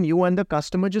between you and the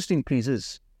customer just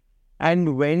increases.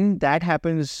 And when that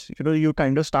happens, you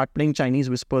kind of start playing Chinese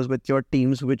whispers with your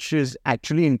teams, which is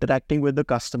actually interacting with the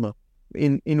customer,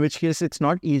 in which case it's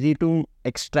not easy to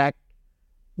extract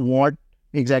what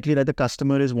exactly that the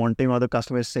customer is wanting or the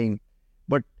customer is saying.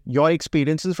 But your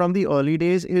experiences from the early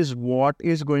days is what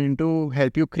is going to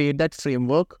help you create that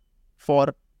framework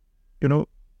for,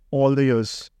 all the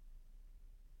years.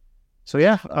 So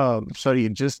yeah, sorry,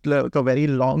 just like a very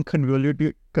long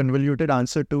convoluted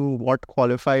answer to what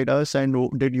qualified us and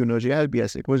did Eunergy help.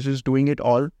 Yes, it was just doing it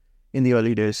all in the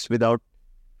early days without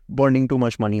burning too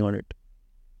much money on it.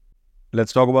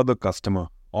 Let's talk about the customer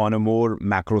on a more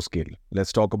macro scale.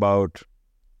 Let's talk about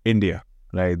India,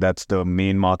 right? That's the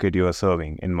main market you are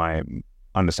serving, in my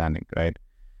understanding, right?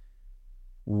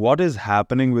 What is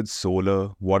happening with solar?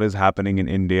 What is happening in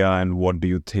India? And what do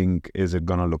you think is it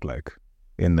going to look like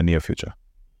in the near future?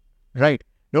 Right.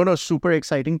 No, super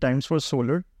exciting times for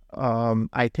solar.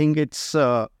 I think it's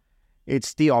the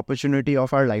opportunity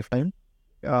of our lifetime.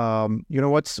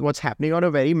 What's happening on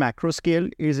a very macro scale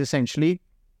is essentially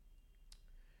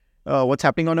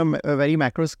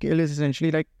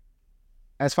like,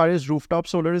 as far as rooftop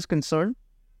solar is concerned,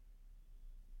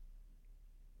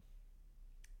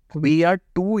 we are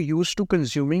too used to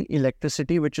consuming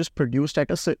electricity which is produced at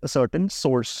a certain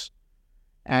source.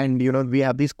 And, we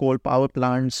have these coal power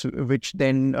plants which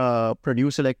then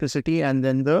produce electricity, and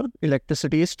then the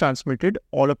electricity is transmitted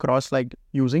all across, like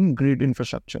using grid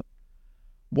infrastructure.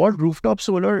 What rooftop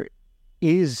solar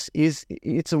is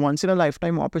it's a once in a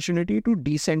lifetime opportunity to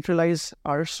decentralize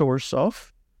our source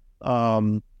of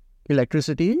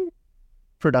electricity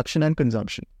production and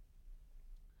consumption.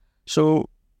 So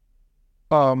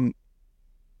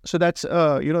that's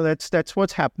that's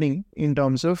what's happening in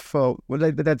terms of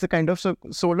that's the kind of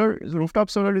rooftop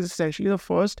solar is essentially the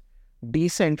first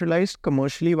decentralized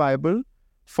commercially viable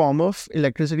form of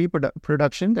electricity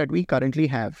production that we currently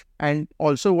have. And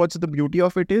also what's the beauty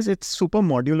of it is it's super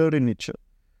modular in nature.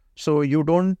 So you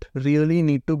don't really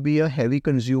need to be a heavy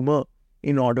consumer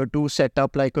in order to set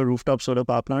up like a rooftop solar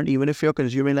power plant. Even if you're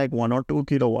consuming like 1 or 2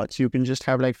 kilowatts, you can just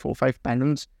have like 4 or 5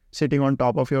 panels sitting on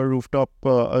top of your rooftop,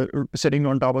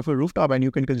 and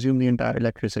you can consume the entire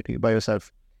electricity by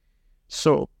yourself.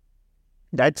 So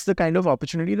that's the kind of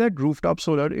opportunity that rooftop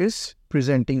solar is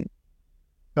presenting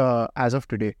as of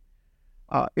today.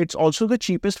 It's also the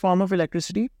cheapest form of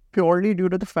electricity, purely due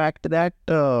to the fact that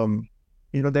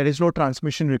there is no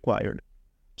transmission required.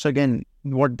 So again,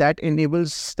 what that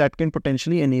can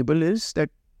potentially enable is that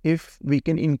if we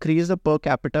can increase the per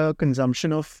capita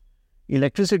consumption of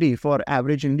electricity for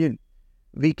average Indian,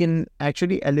 we can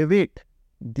actually elevate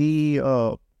the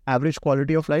average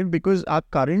quality of life, because our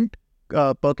current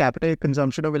per capita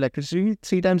consumption of electricity is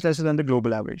 3 times lesser than the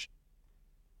global average.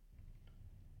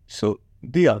 So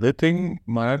the other thing,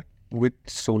 Manar, with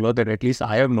solar that at least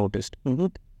I have noticed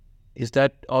is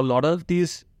that a lot of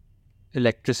these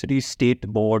electricity state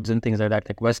boards and things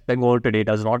like West Bengal today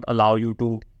does not allow you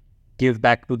to give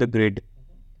back to the grid.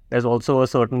 There's also a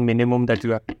certain minimum that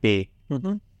you have to pay.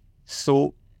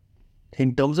 So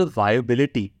in terms of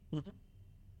viability,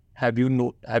 have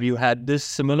you had this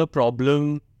similar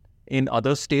problem in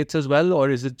other states as well, or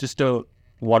is it just a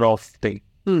one-off thing?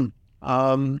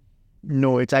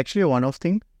 No, it's actually a one-off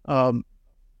thing.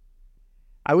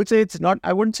 I would say it's not.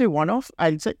 I wouldn't say one-off.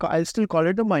 I'll still call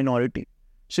it a minority.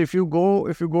 So if you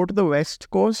go to the west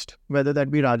coast, whether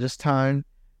that be Rajasthan,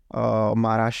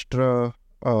 Maharashtra,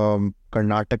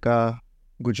 Karnataka,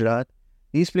 Gujarat,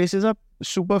 these places are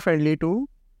super friendly to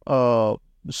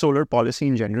solar policy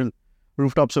in general,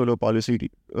 rooftop solar policy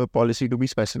to be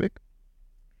specific.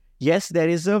 Yes, there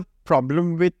is a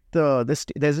problem with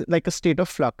there's like a state of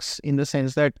flux, in the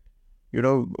sense that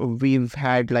we've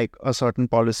had like a certain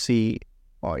policy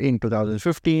in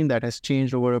 2015 that has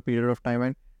changed over a period of time,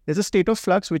 and there's a state of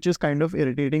flux which is kind of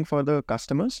irritating for the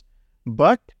customers.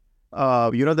 But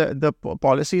the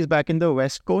policies back in the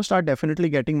West Coast are definitely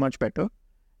getting much better.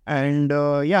 And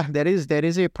there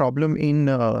is a problem in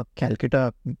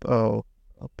Calcutta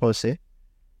per se,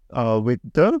 with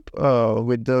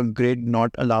the grid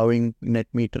not allowing net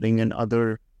metering and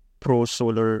other pro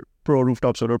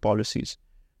rooftop solar policies.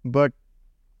 But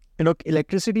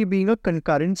electricity being a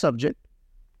concurrent subject,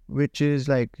 which is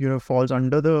like falls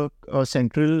under the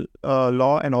central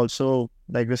law and also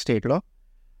like the state law.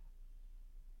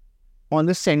 On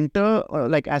the center,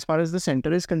 like as far as the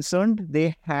center is concerned,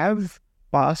 they have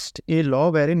passed a law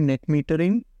wherein net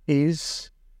metering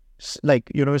is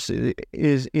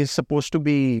is supposed to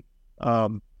be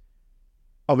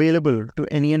available to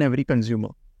any and every consumer.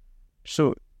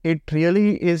 So it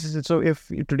really is. So if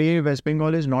today West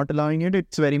Bengal is not allowing it,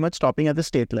 it's very much stopping at the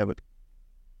state level.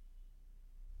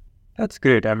 That's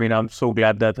great. I mean, I'm so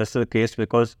glad that that's the case,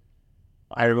 because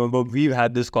I remember we've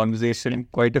had this conversation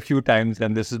quite a few times,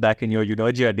 and this is back in your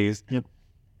Eunergia days. Yep.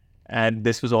 And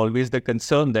this was always the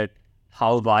concern, that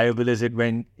how viable is it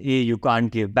when A, you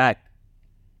can't give back,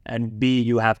 and B,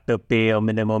 you have to pay a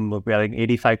minimum of, I think,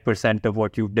 85% of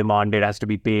what you've demanded has to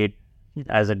be paid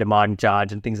as a demand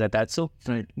charge and things like that. So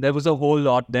there was a whole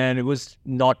lot there, and it was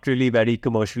not really very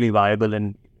commercially viable,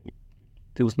 and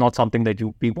it was not something that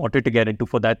we wanted to get into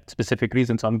for that specific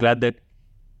reason. So I'm glad that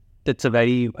it's a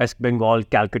very West Bengal,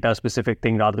 Calcutta specific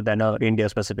thing rather than a India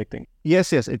specific thing.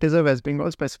 Yes, it is a West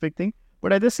Bengal specific thing.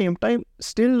 But at the same time,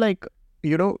 still, like,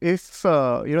 if,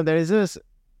 there is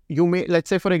let's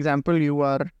say, for example, you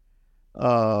are,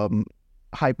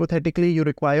 hypothetically, you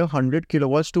require 100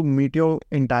 kilowatts to meet your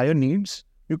entire needs.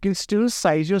 You can still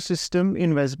size your system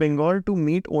in West Bengal to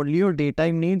meet only your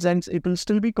daytime needs, and it will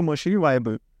still be commercially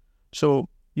viable. So,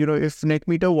 if net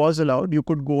meter was allowed, you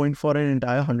could go in for an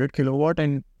entire 100 kilowatt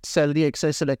and sell the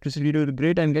excess electricity to the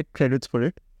grid and get credits for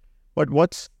it. But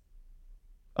what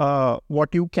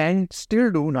you can still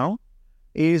do now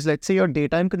is, let's say your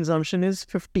daytime consumption is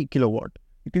 50 kilowatt.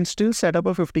 You can still set up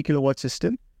a 50 kilowatt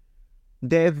system.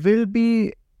 There will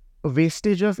be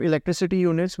wastage of electricity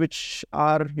units which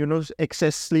are,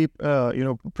 excessively,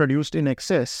 produced in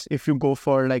excess if you go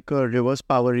for like a reverse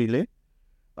power relay.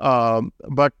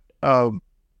 But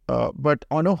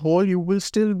on a whole, you will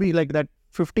still be like that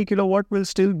 50 kilowatt will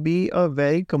still be a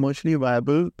very commercially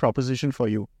viable proposition for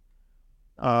you.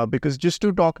 Because just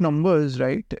to talk numbers,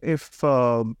 right? If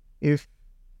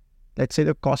let's say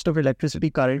the cost of electricity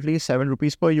currently is 7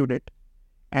 rupees per unit,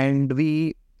 and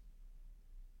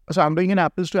so I'm doing an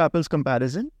apples to apples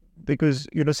comparison, because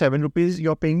 7 rupees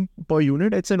you're paying per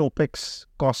unit, it's an OPEX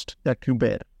cost that you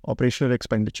bear, operational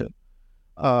expenditure.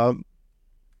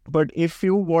 But if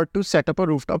you were to set up a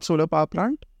rooftop solar power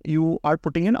plant, you are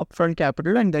putting in upfront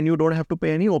capital, and then you don't have to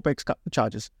pay any OPEX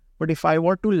charges. But if I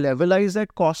were to levelize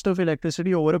that cost of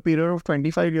electricity over a period of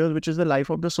 25 years, which is the life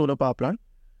of the solar power plant,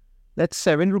 that's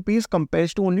 7 rupees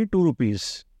compares to only 2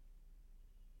 rupees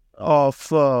of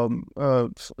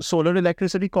solar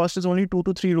electricity cost is only 2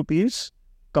 to 3 rupees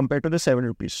compared to the 7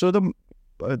 rupees. So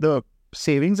the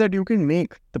savings that you can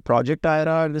make, the project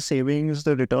IRR, the savings,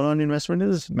 the return on investment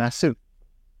is massive.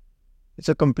 It's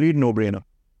a complete no-brainer.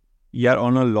 Yeah,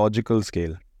 on a logical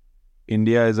scale,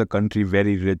 India is a country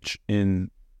very rich in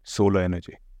solar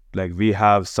energy. Like, we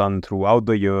have sun throughout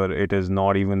the year. It is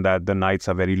not even that the nights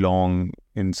are very long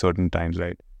in certain times,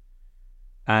 right?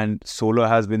 And solar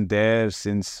has been there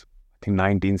since, I think,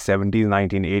 1970s,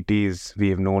 1980s. We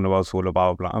have known about solar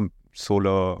power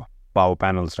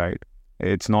panels, right?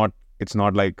 It's not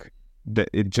like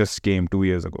it just came 2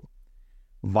 years ago.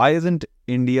 Why isn't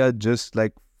India just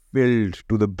like filled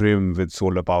to the brim with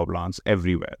solar power plants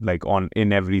everywhere, like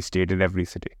in every state, in every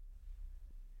city?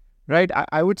 Right.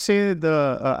 I would say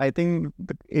I think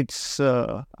it's,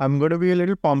 I'm going to be a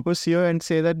little pompous here and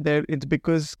say that it's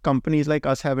because companies like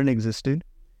us haven't existed.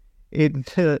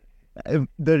 The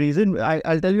reason,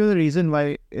 I'll tell you the reason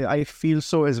why I feel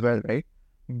so as well, right?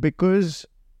 Because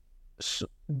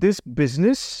this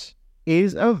business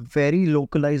is a very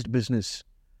localized business.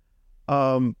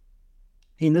 In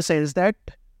the sense that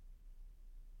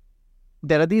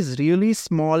there are these really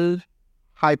small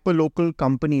hyper-local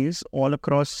companies all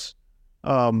across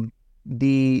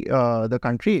the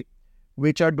country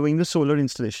which are doing the solar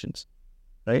installations,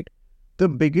 right? The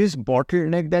biggest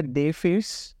bottleneck that they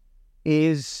face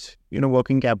is,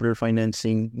 working capital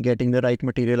financing, getting the right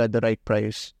material at the right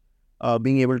price,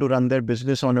 being able to run their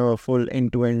business on a full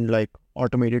end-to-end like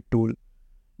automated tool.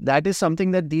 That is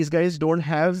something that these guys don't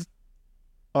have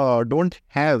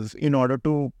in order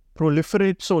to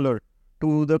proliferate solar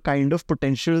to the kind of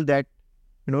potential that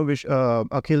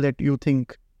Akhil, that you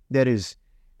think there is.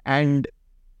 And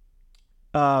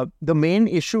the main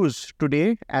issues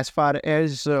today, as far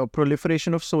as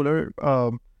proliferation of solar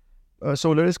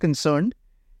is concerned,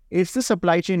 it's the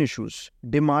supply chain issues.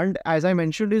 Demand, as I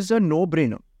mentioned, is a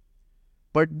no-brainer.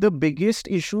 But the biggest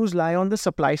issues lie on the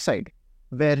supply side,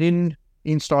 wherein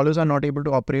installers are not able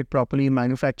to operate properly,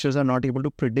 manufacturers are not able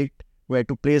to predict where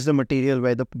to place the material,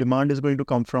 where the demand is going to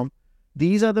come from.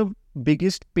 These are the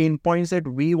biggest pain points that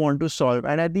we want to solve.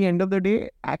 And at the end of the day,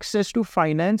 access to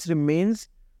finance remains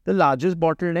the largest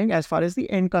bottleneck as far as the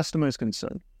end customer is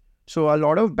concerned. So a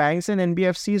lot of banks and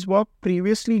NBFCs were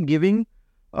previously giving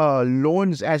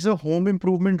loans as a home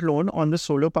improvement loan on the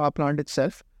solar power plant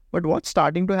itself. But what's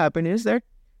starting to happen is that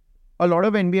a lot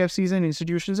of NBFCs and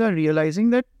institutions are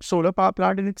realizing that solar power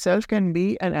plant in itself can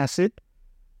be an asset,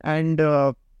 and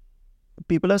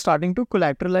people are starting to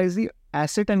collateralize the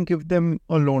asset and give them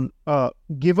a loan.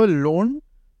 Give a loan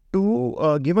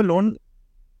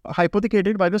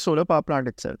hypothecated by the solar power plant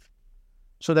itself,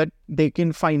 so that they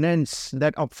can finance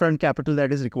that upfront capital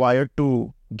that is required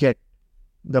to get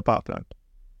the power plant.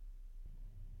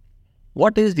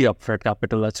 What is the upfront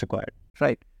capital that's required?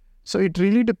 Right. So it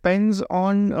really depends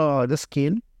on the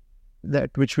scale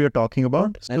that which we are talking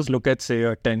about. Let's look at, say,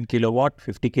 a 10 kilowatt,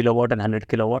 50 kilowatt, and 100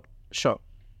 kilowatt. Sure.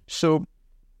 So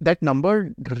that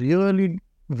number really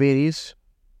varies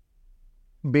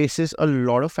basis a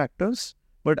lot of factors,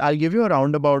 but I'll give you a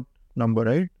roundabout number,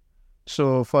 right?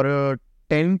 So for a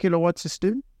 10 kilowatt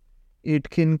system,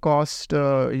 it can cost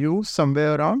you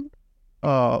somewhere around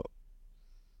 4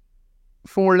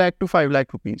 lakh to 5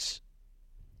 lakh rupees.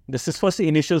 This is for the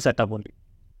initial setup only.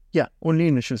 Yeah, only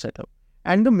initial setup.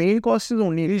 And the main cost is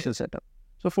only initial setup.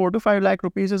 So 4 to 5 lakh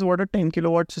rupees is what a 10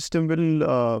 kilowatt system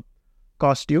will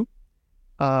cost you.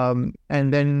 And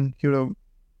then,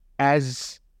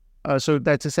 so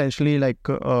that's essentially like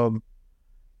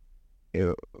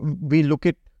we look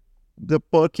at the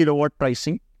per kilowatt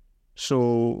pricing.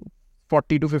 So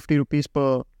 40 to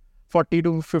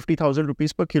 50,000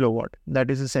 rupees per kilowatt. That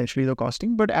is essentially the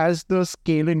costing. But as the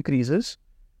scale increases,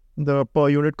 the per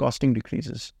unit costing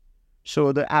decreases.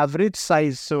 So the average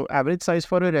size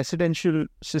for a residential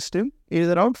system is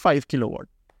around 5 kilowatt.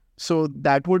 So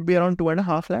that would be around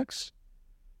 2.5 lakhs.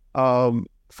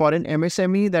 For an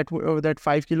MSME, that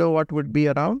 5 kilowatt would be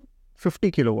around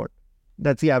 50 kilowatt.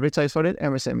 That's the average size for an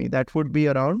MSME. That would be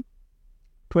around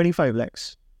 25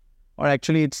 lakhs. Or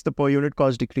actually, it's the per unit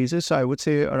cost decreases. So I would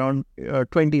say around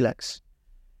 20 lakhs.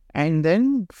 And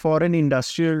then for an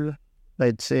industrial,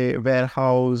 let's say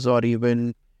warehouse or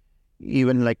even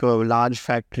like a large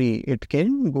factory, it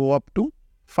can go up to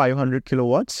 500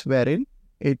 kilowatts, wherein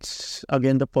it's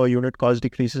again the per unit cost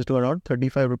decreases to around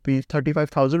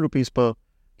 35,000 rupees per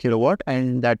kilowatt,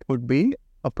 and that would be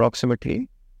approximately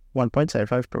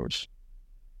 1.75 crores.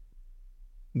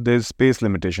 There's space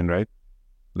limitation, right?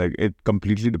 Like it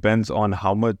completely depends on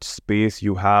how much space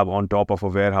you have on top of a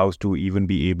warehouse to even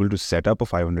be able to set up a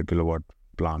 500 kilowatt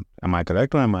plant. Am I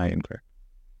correct or am I incorrect?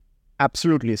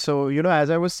 Absolutely. So, as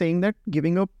I was saying that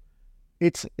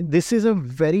this is a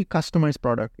very customized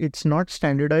product. It's not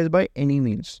standardized by any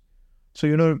means.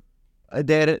 So,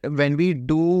 when we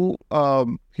do,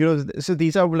 so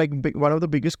these are like one of the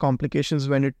biggest complications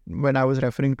when I was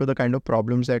referring to the kind of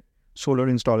problems that solar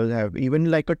installers have.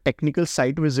 Even like a technical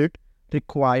site visit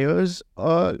requires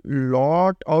a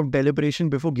lot of deliberation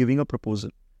before giving a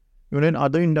proposal. In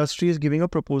other industries, giving a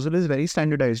proposal is very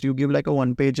standardized. You give like a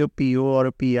 1-pager PO or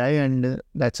a PI and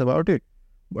that's about it.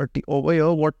 But over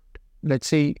here, let's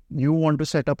say you want to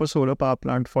set up a solar power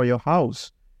plant for your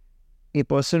house. A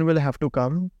person will have to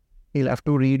come, he'll have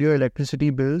to read your electricity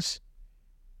bills,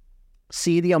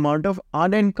 see the amount of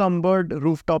unencumbered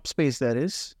rooftop space there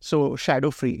is, so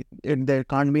shadow-free. There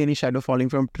can't be any shadow falling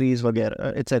from trees,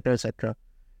 etc., etc.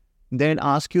 Then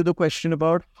ask you the question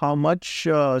about how much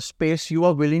space you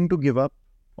are willing to give up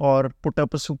or put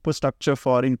up a superstructure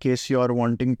for in case you are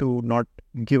wanting to not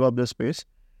give up the space.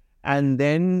 And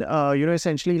then,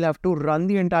 essentially you'll have to run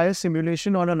the entire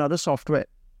simulation on another software.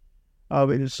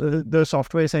 The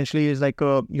software essentially is like,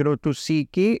 to see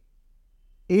कि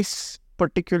इस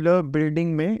particular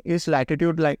building में, इस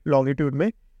latitude, longitude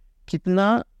में,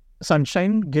 कितना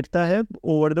sunshine गिरता है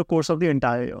over the course of the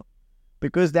entire year.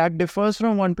 Because that differs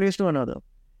from one place to another.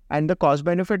 And the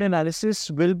cost-benefit analysis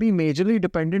will be majorly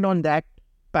dependent on that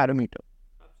parameter.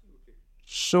 Absolutely.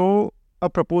 So,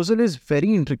 a proposal is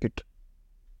very intricate.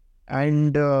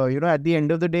 And, at the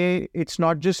end of the day, you're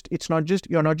not just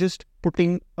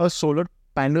putting a solar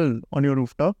panel on your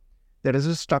rooftop. There is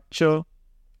a structure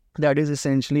that is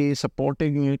essentially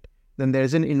supporting it. Then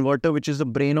there's an inverter, which is the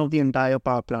brain of the entire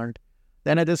power plant.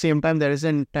 Then at the same time, there is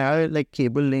an entire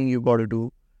cable laying you got to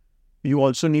do. You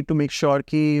also need to make sure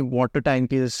that water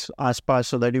tank is aspas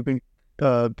so that you can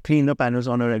clean the panels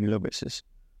on a regular basis.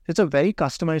 It's a very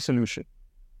customized solution.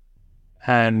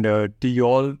 And do you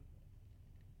all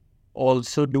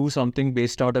also do something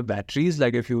based out of batteries?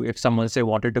 Like if someone say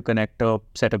wanted to connect a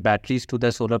set of batteries to their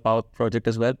solar power project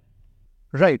as well?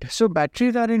 Right. So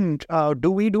batteries are in. Do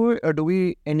we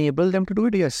enable them to do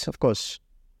it? Yes, of course.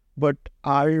 But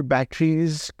are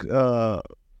batteries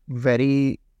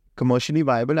very commercially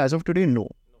viable as of today? No.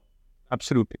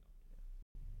 Absolutely.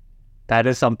 That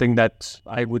is something that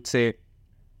I would say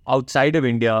outside of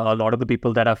India, a lot of the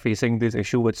people that are facing this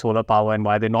issue with solar power and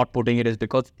why they're not putting it is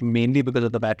mainly because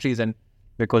of the batteries and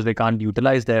because they can't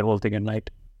utilize their whole thing at night.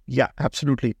 Yeah,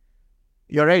 absolutely.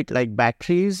 You're right. Like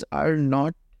batteries are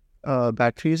not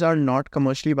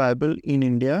commercially viable in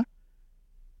India.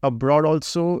 Abroad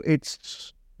also,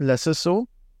 it's lesser so,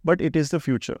 but it is the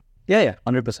future. Yeah,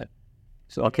 100%.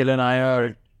 So Akhil and I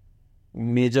are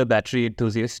major battery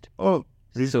enthusiasts. Oh,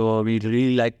 So we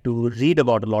really like to read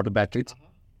about a lot of batteries.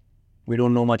 We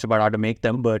don't know much about how to make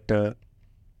them, but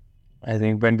I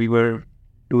think when we were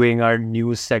doing our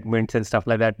news segments and stuff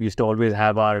like that, we used to always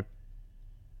have our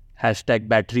hashtag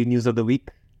battery news of the week.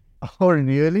 oh,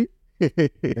 really?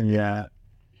 Yeah.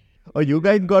 Oh, you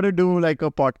guys got to do like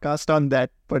a podcast on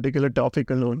that particular topic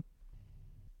alone.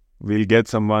 We'll get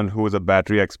someone who's a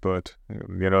battery expert.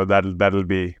 That'll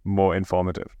be more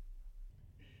informative.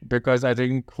 Because I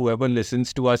think whoever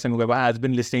listens to us and whoever has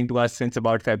been listening to us since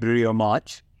about February or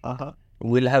March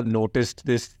will have noticed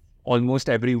this almost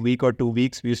every week or 2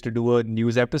 weeks. We used to do a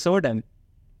news episode and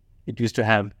it used to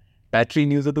have battery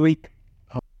news of the week.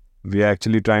 We're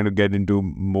actually trying to get into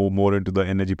more into the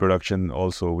energy production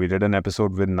also. We did an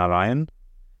episode with Narayan.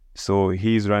 So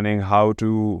he's running how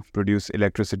to produce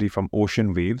electricity from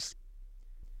ocean waves.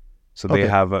 So they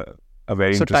have a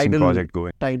very interesting project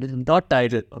going. Not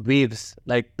tidal, waves.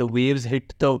 Like the waves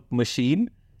hit the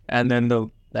machine and then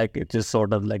it just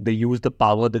sort of like they use the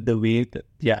power that the wave,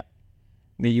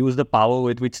 they use the power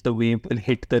with which the wave will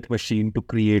hit that machine to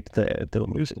create the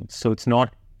motion. So it's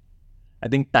not, I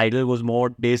think tidal was more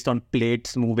based on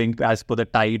plates moving as per the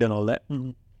tide and all that.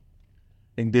 I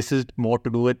think this is more to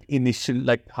do with initial,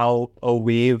 like how a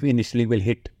wave initially will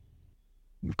hit.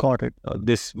 Got it.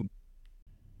 This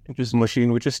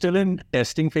machine, which is still in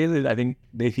testing phase. I think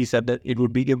he said that it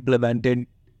would be implemented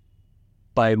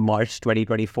by March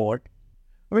 2024.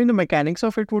 I mean, the mechanics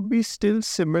of it would be still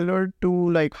similar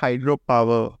to like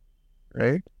hydropower,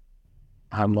 right?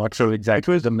 I'm not sure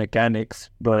exactly the mechanics,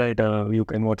 but you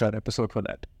can watch our episode for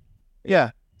that.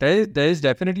 Yeah. There is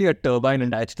definitely a turbine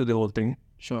attached to the whole thing.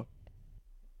 Sure.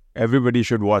 Everybody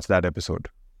should watch that episode.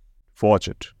 Watch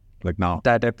it, like now.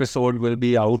 That episode will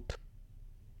be out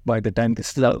by the time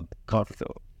this is out.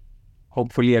 So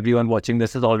hopefully everyone watching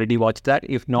this has already watched that.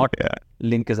 If not,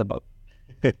 link is above.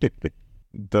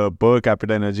 The per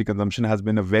capita energy consumption has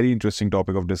been a very interesting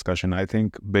topic of discussion. I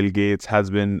think Bill Gates has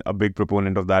been a big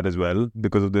proponent of that as well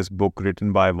because of this book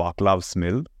written by Václav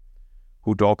Smil,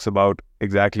 who talks about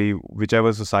exactly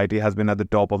whichever society has been at the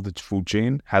top of the food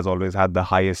chain has always had the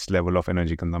highest level of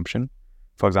energy consumption.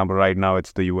 For example, right now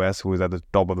it's the US who is at the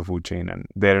top of the food chain and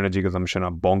their energy consumption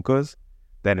are bonkers.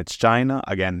 Then it's China,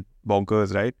 again,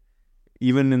 bonkers, right?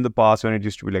 Even in the past when it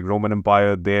used to be like Roman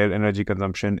Empire, their energy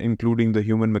consumption, including the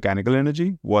human mechanical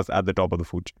energy, was at the top of the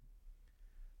food chain.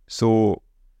 So,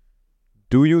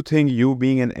 do you think you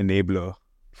being an enabler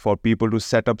for people to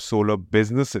set up solar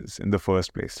businesses in the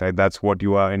first place, right? That's what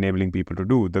you are enabling people to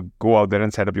do. Go out there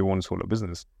and set up your own solar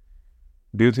business.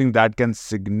 Do you think that can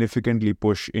significantly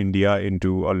push India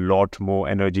into a lot more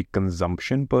energy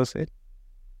consumption per se?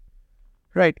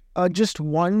 Right. Just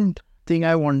one thing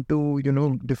I want to,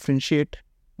 differentiate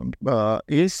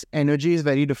is energy is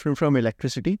very different from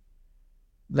electricity.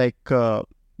 Like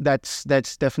that's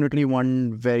definitely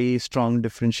one very strong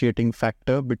differentiating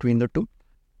factor between the two.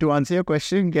 To answer your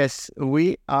question, yes,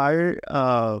 we are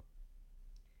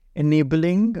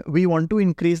we want to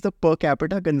increase the per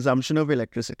capita consumption of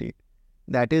electricity.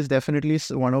 That is definitely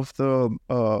one of the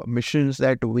missions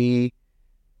that we,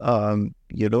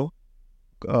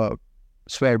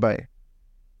 swear by.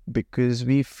 Because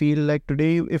we feel like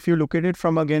today, if you look at it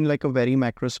from, again, like a very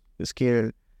macro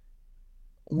scale,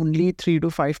 only 3 to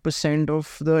 5%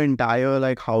 of the entire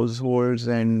like households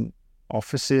and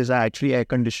offices are actually air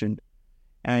conditioned.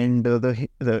 And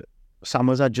the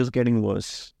summers are just getting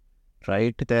worse,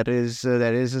 right? There's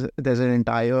an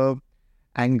entire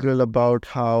angle about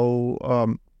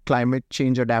how climate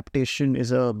change adaptation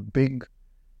is a big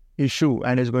issue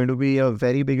and is going to be a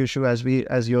very big issue as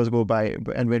years go by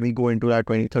and when we go into our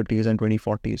 2030s and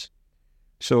 2040s.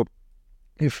 So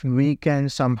if we can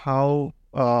somehow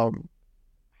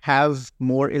have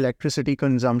more electricity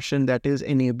consumption that is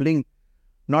enabling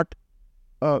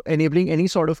any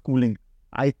sort of cooling,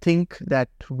 I think that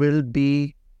will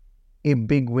be a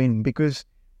big win, because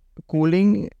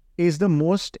cooling is the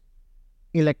most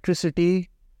electricity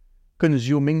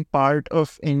consuming part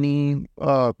of any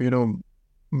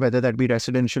whether that be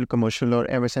residential, commercial or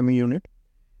MSME unit.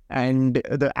 And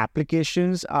the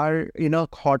applications are, in a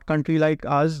hot country like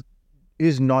ours,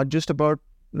 is not just about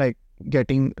like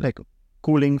getting like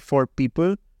cooling for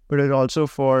people, but it's also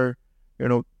for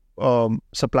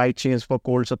supply chains, for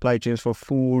cold supply chains, for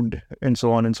food, and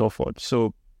so on and so forth.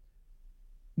 So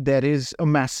there is a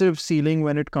massive ceiling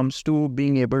when it comes to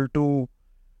being able to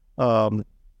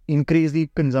increase the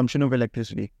consumption of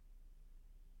electricity.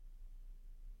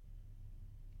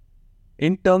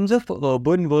 In terms of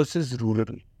urban versus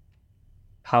rural,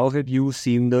 how have you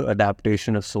seen the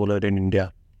adaptation of solar in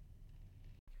India?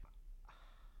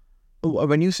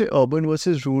 When you say urban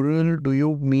versus rural, do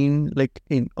you mean like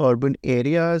in urban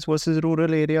areas versus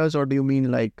rural areas, or do you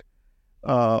mean like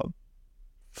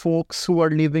folks who are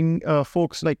living,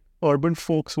 folks like urban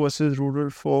folks versus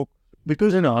rural folk?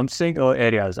 Because, I'm saying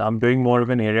areas. I'm doing more of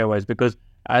an area-wise because,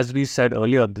 as we said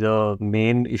earlier, the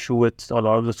main issue with a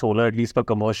lot of the solar, at least for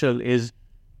commercial, is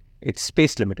it's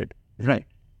space limited. Right.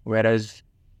 Whereas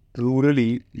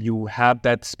rurally, you have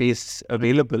that space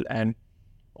available, and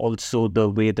also the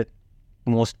way that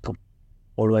most,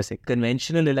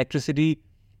 conventional electricity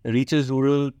reaches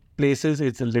rural places,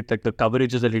 it's a little like the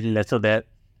coverage is a little lesser there.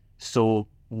 So,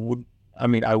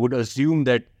 I would assume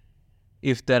that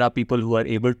if there are people who are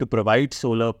able to provide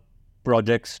solar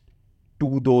projects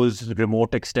to those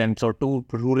remote extents or to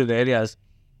rural areas,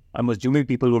 I'm assuming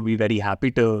people would be very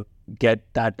happy to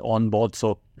get that on board.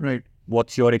 So, right.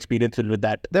 What's your experience with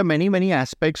that? There are many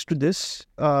aspects to this,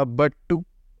 but to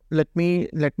let me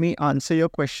answer your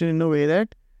question in a way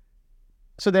that,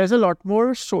 so there's a lot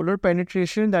more solar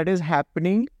penetration that is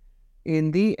happening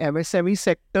in the MSME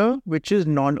sector, which is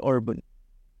non-urban,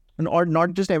 or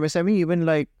not just MSME, even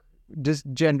like just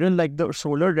general, like the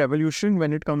solar revolution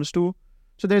when it comes to.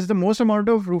 So there's the most amount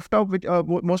of rooftop,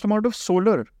 most amount of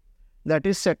solar that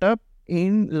is set up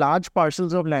in large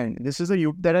parcels of land.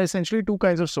 There are essentially two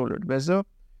kinds of solar. There's the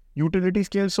utility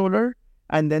scale solar,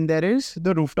 and then there is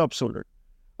the rooftop solar.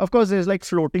 Of course, there's like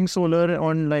floating solar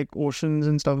on like oceans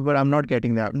and stuff, but I'm not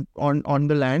getting that. On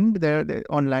the land, there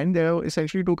are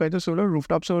essentially two kinds of solar: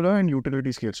 rooftop solar and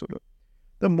utility scale solar.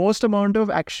 The most amount of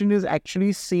action is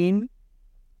actually seen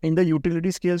in the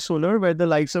utility scale solar, where the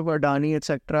likes of Adani,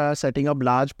 etc., setting up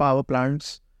large power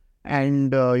plants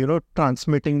and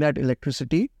transmitting that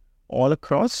electricity all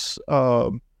across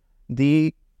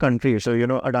the country. So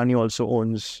Adani also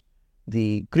owns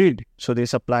the grid, so they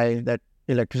supply that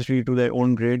electricity to their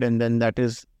own grid, and then that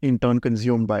is in turn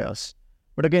consumed by us.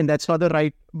 But again,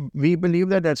 we believe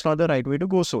that that's not the right way to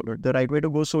go solar. The right way to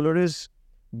go solar is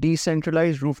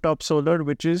decentralized rooftop solar,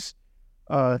 which is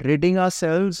ridding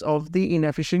ourselves of the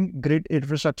inefficient grid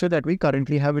infrastructure that we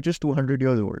currently have, which is 200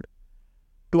 years old.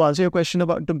 To answer your question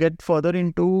to get further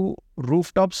into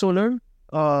rooftop solar,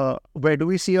 where do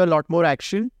we see a lot more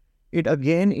action? It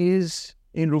again is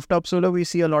in rooftop solar, we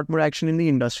see a lot more action in the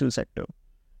industrial sector,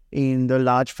 in the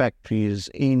large factories,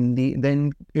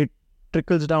 then it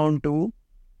trickles down to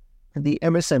the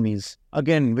MSMEs,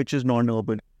 again, which is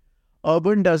non-urban.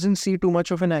 Urban doesn't see too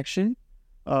much of an action.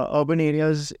 Urban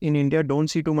areas in India don't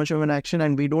see too much of an action,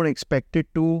 and we don't expect it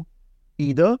to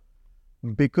either,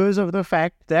 because of the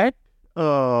fact that,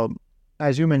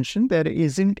 as you mentioned, there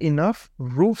isn't enough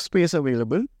roof space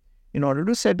available in order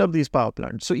to set up these power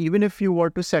plants. So even if you were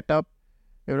to set up,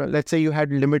 let's say you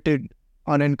had limited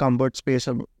unencumbered space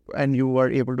and you were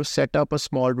able to set up a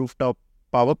small rooftop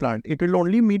power plant, it will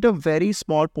only meet a very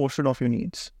small portion of your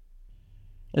needs.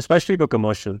 Especially for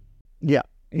commercial. Yeah,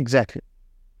 exactly.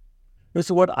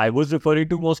 So what I was referring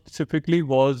to more specifically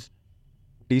was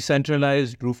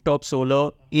decentralized rooftop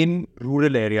solar in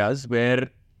rural areas where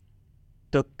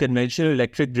the conventional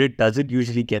electric grid doesn't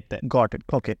usually get there. Got it.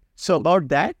 Okay. So about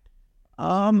that,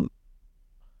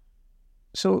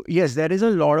 so yes, there is a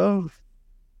lot of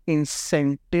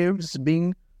incentives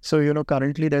being,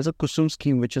 currently there's a Kusum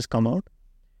scheme which has come out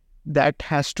that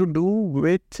has to do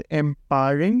with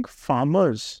empowering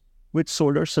farmers with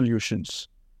solar solutions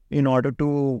in order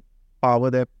to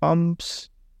power their pumps,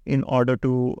 in order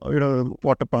to,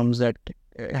 water pumps that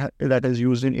is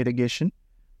used in irrigation.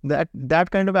 That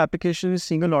kind of application is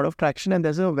seeing a lot of traction, and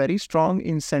there's a very strong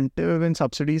incentive and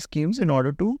subsidy schemes in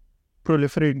order to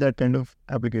proliferate that kind of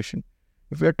application.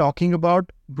 If we're talking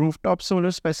about rooftop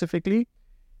solar specifically,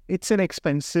 it's an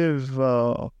expensive,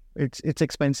 it's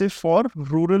expensive for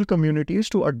rural communities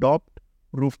to adopt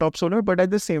rooftop solar, but at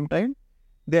the same time,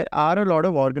 there are a lot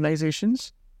of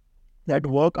organizations that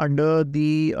work under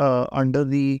the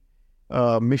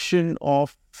mission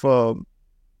of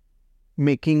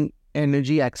making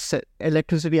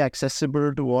electricity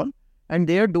accessible to all, and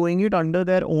they are doing it under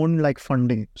their own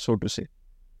funding, so to say.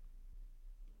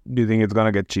 Do you think it's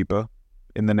gonna get cheaper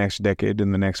in the next decade,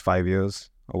 in the next 5 years,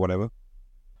 or whatever?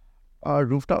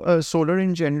 Rooftop solar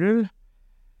in general,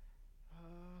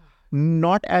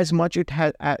 not as much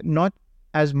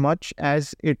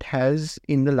as it has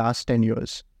in the last 10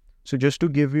 years. So just to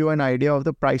give you an idea of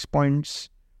the price points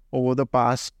over the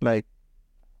past, like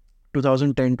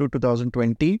 2010 to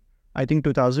 2020, I think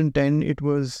 2010 it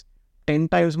was 10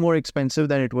 times more expensive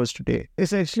than it was today.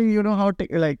 Essentially, you know how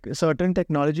like certain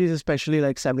technologies, especially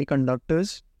like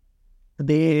semiconductors,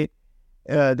 they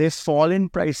fall in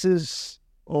prices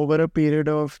over a period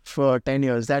of 10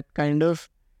 years. That kind of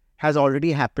has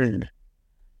already happened.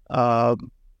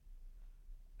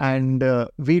 And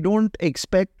we don't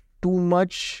expect too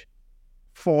much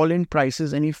fall in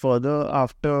prices any further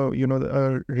after, you know,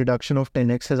 a reduction of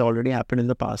 10x has already happened in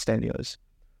the past 10 years.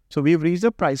 So we've reached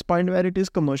a price point where it is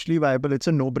commercially viable. It's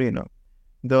a no-brainer.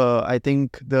 I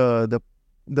think the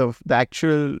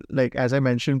actual, like as I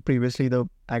mentioned previously, the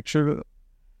actual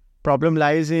problem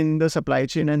lies in the supply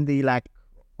chain and the lack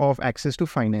of access to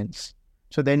finance.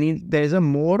 So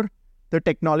the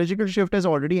technological shift has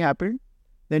already happened.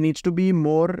 There needs to be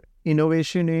more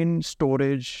innovation in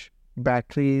storage,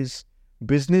 batteries,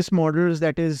 business models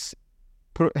that is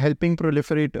helping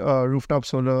proliferate rooftop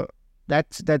solar.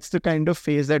 That's the kind of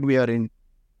phase that we are in.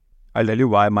 I'll tell you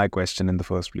why my question in the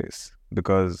first place.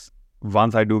 Because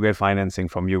once I do get financing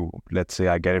from you, let's say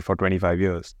I get it for 25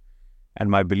 years, and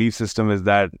my belief system is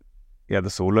that, yeah, the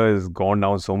solar has gone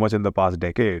down so much in the past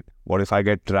decade. What if I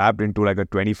get trapped into like a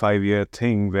 25-year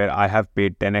thing where I have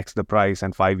paid 10x the price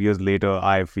and 5 years later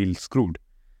I feel screwed?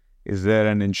 Is there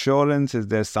an insurance? Is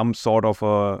there some sort of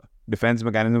a defense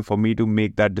mechanism for me to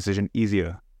make that decision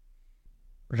easier?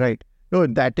 Right. No,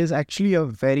 that is actually a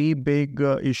very big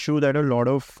issue that a lot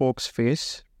of folks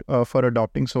face for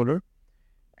adopting solar.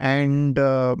 And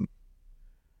that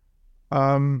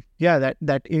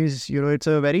is, you know, it's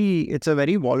a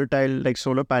very volatile, like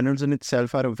solar panels in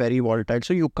itself are very volatile.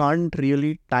 So you can't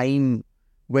really time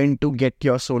when to get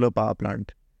your solar power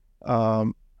plant,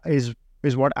 is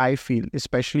what I feel,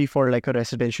 especially for like a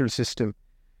residential system,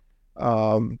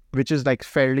 which is like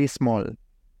fairly small.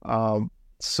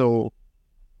 So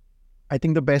I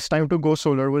think the best time to go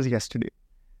solar was yesterday,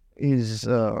 is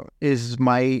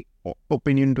my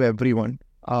opinion to everyone.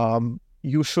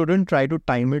 You shouldn't try to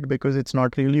time it because it's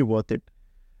not really worth it.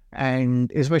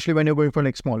 And especially when you're going for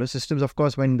like smaller systems, of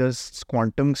course, when this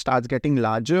quantum starts getting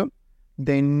larger,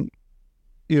 then,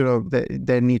 you know,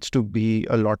 there needs to be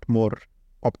a lot more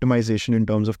optimization in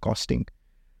terms of costing.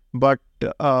 But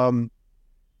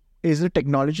is the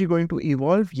technology going to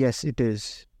evolve? Yes, it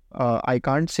is. I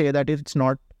can't say that it's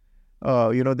not.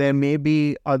 There may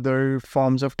be other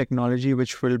forms of technology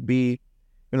which will be,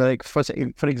 you know, like for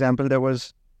example, there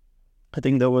was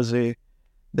a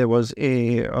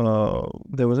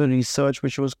research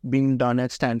which was being done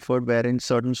at Stanford wherein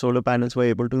certain solar panels were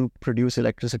able to produce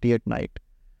electricity at night.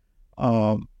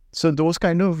 So those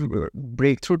kind of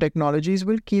breakthrough technologies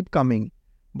will keep coming,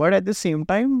 but at the same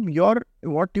time,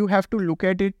 what you have to look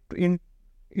at it in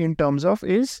terms of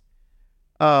is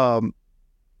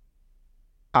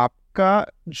आपका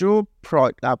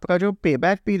जो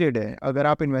payback period है, अगर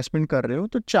आप investment कर रहे हो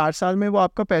तो 4 साल में वो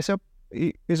आपका पैसा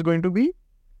is going to be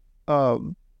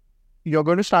you're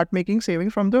going to start making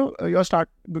savings from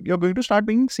you're going to start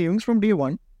making savings from day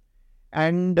one,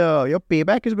 and your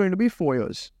payback is going to be 4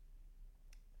 years.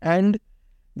 And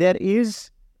there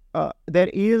is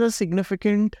a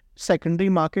significant secondary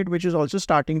market which is also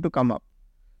starting to come up.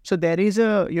 So there is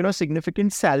a, you know,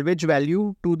 significant salvage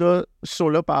value to the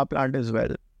solar power plant as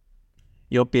well.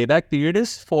 Your payback period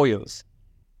is 4 years.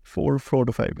 4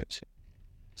 to 5 years.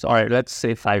 So, all right, let's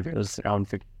say 5 years, round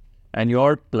figure. And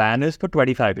your plan is for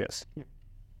 25 years. Yeah.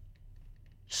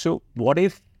 So, what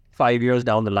if 5 years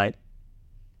down the line,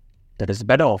 there is a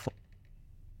better offer?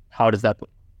 How does that work?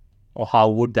 Or how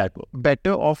would that work?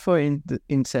 Better offer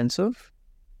in sense of?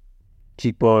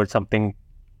 Cheaper, something,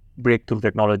 breakthrough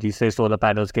technology, say solar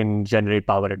panels can generate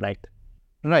power at night.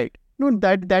 Right. No,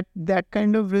 that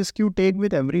kind of risk you take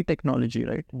with every technology,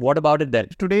 right? What about it then?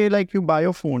 Today, like you buy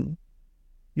a phone,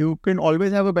 you can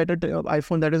always have a better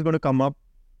iPhone that is going to come up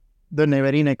the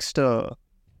very next...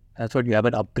 That's what you have,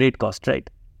 an upgrade cost, right?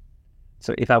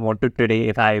 So if I wanted today,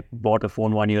 if I bought a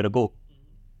phone 1 year ago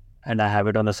and I have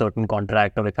it on a certain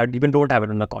contract, or if I even don't have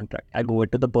it on a contract, I go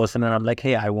to the person and I'm like,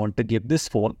 hey, I want to give this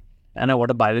phone and I want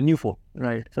to buy the new phone.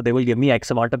 Right. So they will give me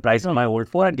X amount of price on my old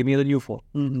phone and give me the new phone.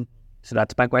 Mm-hmm. So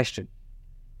that's my question.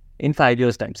 In 5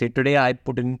 years' time, say today I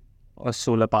put in a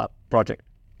solar power project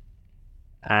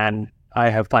and I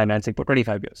have financing for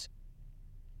 25 years.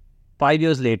 5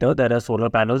 years later, there are solar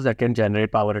panels that can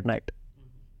generate power at night.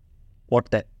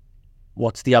 What then?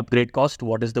 What's the upgrade cost?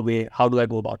 What is the way? How do I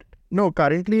go about it? No,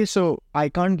 currently, so I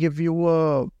can't give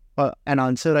you an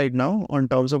answer right now on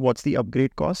terms of what's the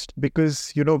upgrade cost,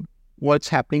 because, you know, what's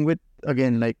happening with,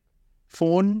 again, like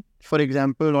phone for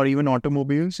example, or even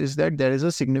automobiles, is that there is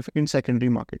a significant secondary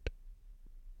market,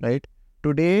 right?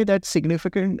 Today, that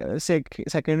significant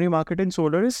secondary market in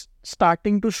solar is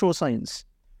starting to show signs.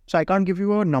 So I can't give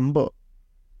you a number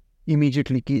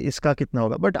immediately कि इसका कितना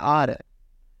होगा, but आ रहा है.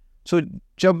 So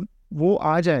जब वो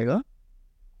आ जाएगा,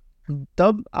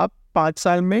 तब आप 5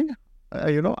 साल में,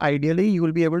 ideally you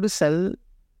will be able to sell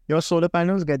your solar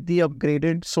panels, get the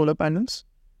upgraded solar panels,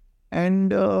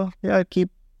 and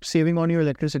keep saving on your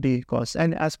electricity costs.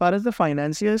 And as far as the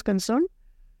financier is concerned,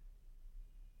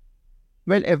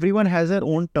 well, everyone has their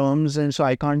own terms, and so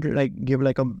I can't give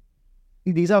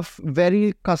these are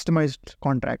very customized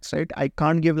contracts, right? I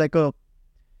can't give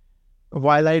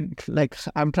while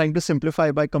I'm trying to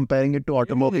simplify by comparing it to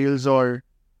automobiles or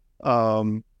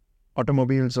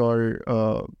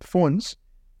phones.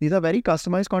 These are very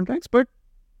customized contracts, but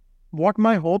what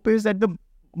my hope is that the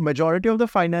majority of the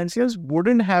financiers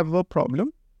wouldn't have a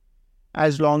problem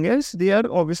as long as they are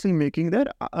obviously making their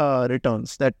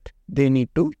returns that they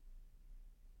need to.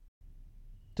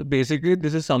 So basically,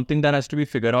 this is something that has to be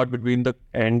figured out between the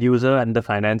end user and the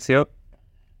financier.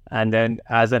 And then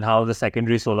as and how the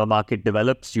secondary solar market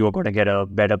develops, you're going to get a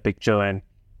better picture. And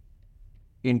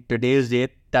in today's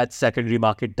date, that secondary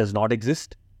market does not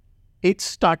exist. It's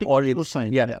starting or to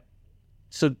sign. Yeah.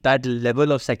 So that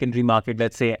level of secondary market,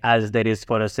 let's say, as there is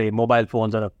for, say, mobile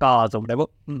phones or cars or whatever,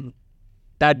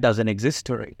 that doesn't exist,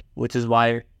 right? Which is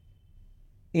why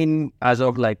as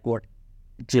of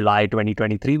July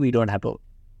 2023, we don't have a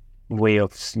way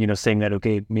of, saying that,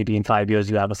 okay, maybe in 5 years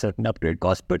you have a certain upgrade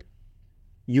cost, but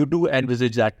you do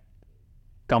envisage that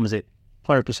comes in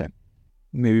 100%.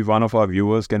 Maybe one of our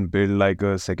viewers can build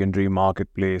a secondary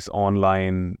marketplace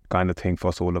online kind of thing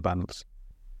for solar panels.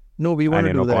 No, we want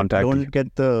to do that. Contact. Don't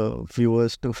get the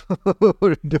viewers to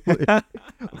do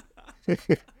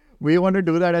it. We want to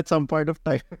do that at some point of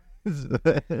time.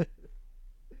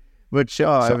 But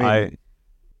sure,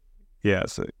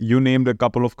 so you named a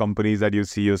couple of companies that you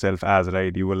see yourself as,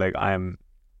 right? You were like, I am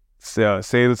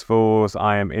Salesforce,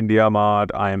 I am IndiaMart,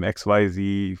 I am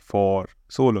XYZ for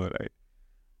solar, right?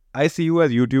 I see you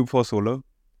as YouTube for solar.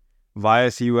 Why I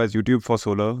see you as YouTube for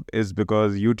solar is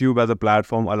because YouTube as a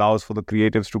platform allows for the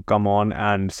creatives to come on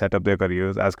and set up their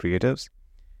careers as creatives.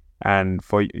 And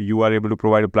you are able to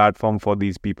provide a platform for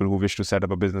these people who wish to set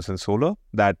up a business in solar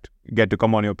that get to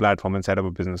come on your platform and set up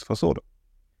a business for solar.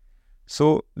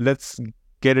 So let's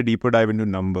get a deeper dive into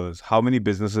numbers. How many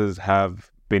businesses have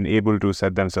been able to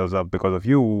set themselves up because of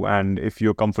you? And if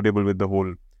you're comfortable with the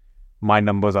whole, my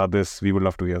numbers are this, we would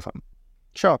love to hear some.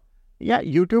 Sure. Yeah,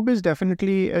 YouTube is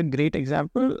definitely a great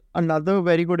example. Another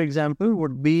very good example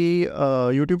would be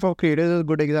YouTube for creators is a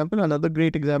good example. Another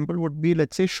great example would be,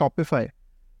 let's say, Shopify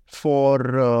for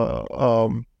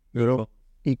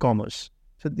e-commerce.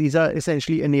 So these are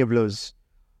essentially enablers.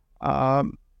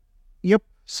 Yep.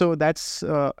 So that's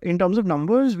in terms of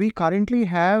numbers, we currently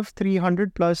have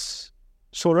 300 plus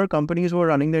solar companies who are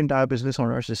running the entire business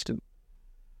on our system.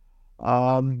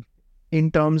 In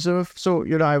terms of,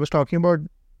 I was talking about,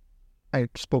 I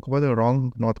spoke about the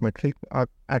wrong north metric. Our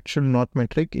actual north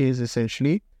metric is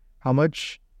essentially how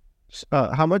much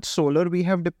solar we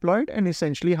have deployed and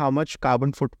essentially how much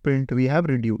carbon footprint we have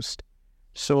reduced.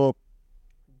 So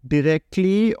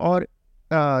directly or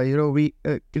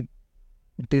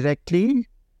directly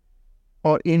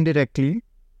or indirectly,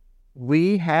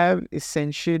 we have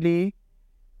essentially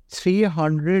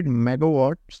 300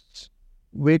 megawatts,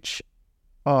 which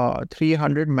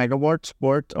 300 megawatts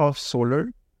worth of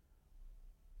solar,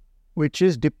 which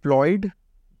is deployed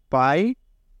by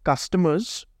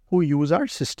customers who use our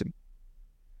system.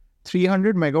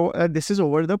 300 megawatt, this is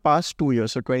over the past 2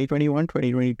 years, so 2021,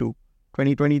 2022.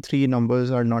 2023 numbers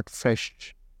are not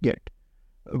fresh yet.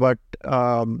 But,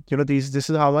 this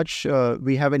is how much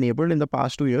we have enabled in the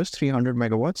past 2 years, 300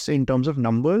 megawatts. In terms of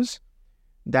numbers,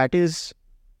 that is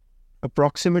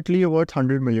approximately worth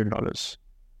 $100 million.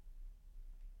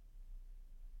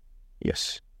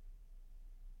 Yes.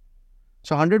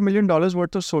 So $100 million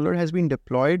worth of solar has been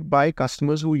deployed by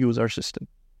customers who use our system.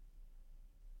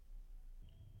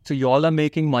 So you all are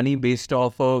making money based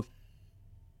off of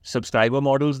subscriber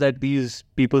models that these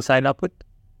people sign up with?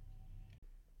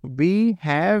 We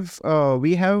have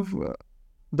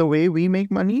the way we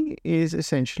make money is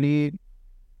essentially,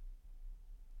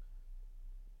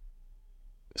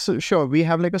 so sure, we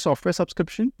have a software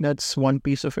subscription. That's one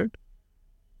piece of it.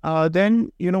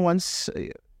 Then,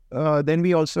 then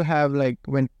we also have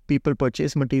when people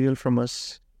purchase material from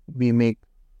us, we make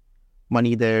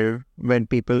money there. When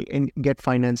people get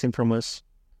financing from us,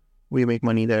 we make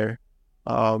money there.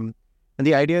 And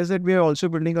the idea is that we are also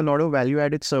building a lot of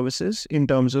value-added services in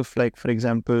terms of, for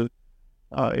example,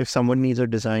 if someone needs a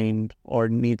design or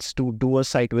needs to do a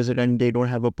site visit and they don't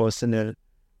have a personnel,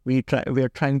 we are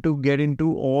trying to get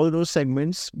into all those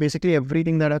segments, basically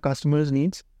everything that our customers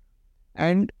needs.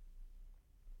 And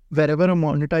wherever a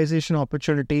monetization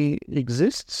opportunity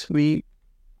exists, we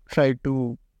try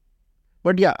to.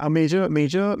 But yeah, a major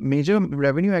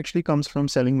revenue actually comes from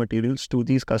selling materials to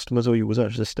these customers who use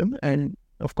our system. And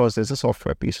of course, there's a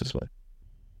software piece as well.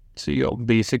 So you're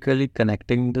basically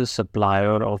connecting the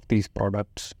supplier of these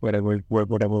products, whatever,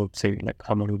 say, like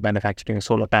someone who's manufacturing a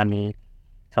solar panel,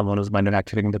 someone who's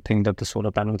manufacturing the thing that the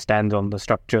solar panel stands on, the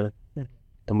structure,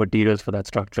 the materials for that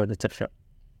structure, etc.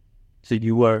 So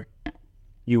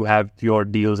you have your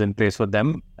deals in place with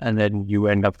them, and then you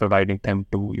end up providing them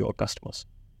to your customers,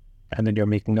 and then you're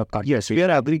making a cut. Yes, we are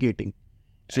aggregating.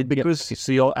 So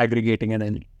you're aggregating and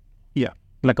then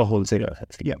like a wholesaler.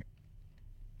 Yeah.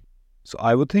 So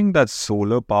I would think that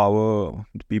solar power,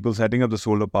 people setting up the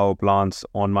solar power plants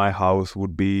on my house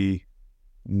would be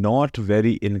not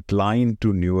very inclined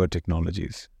to newer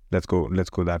technologies. Let's go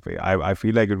that way. I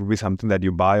feel like it would be something that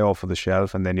you buy off of the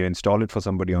shelf and then you install it for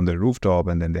somebody on their rooftop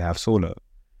and then they have solar.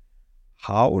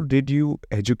 How did you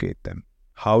educate them?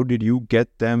 How did you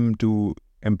get them to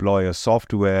employ a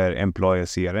software, employ a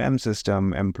CRM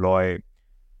system, employ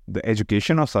the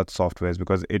education of such softwares?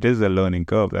 Because it is a learning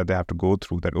curve that they have to go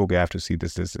through, that, okay, I have to see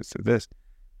this.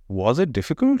 Was it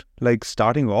difficult, like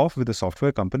starting off with a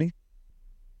software company?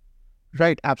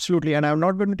 Right, absolutely. And I'm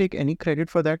not going to take any credit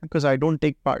for that because I don't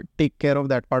take care of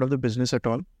that part of the business at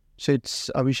all. So it's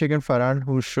Abhishek and Farhan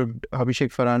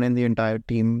Abhishek, Farhan and the entire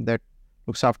team that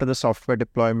looks after the software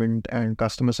deployment and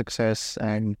customer success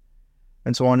and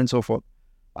so on and so forth.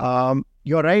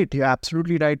 You're right. You're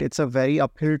absolutely right. It's a very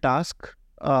uphill task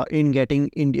in getting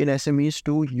Indian SMEs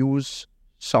to use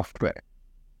software.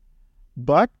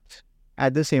 But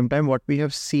at the same time, what we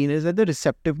have seen is that the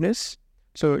receptiveness.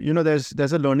 So, there's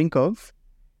a learning curve.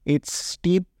 It's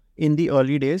steep in the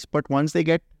early days, but once they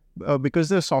get, because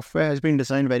the software has been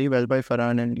designed very well by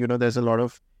Farhan and, there's a lot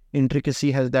of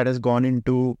intricacy that has gone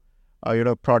into,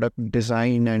 product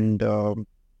design and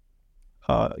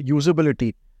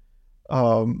usability.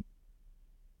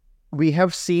 We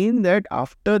have seen that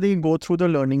after they go through the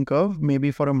learning curve,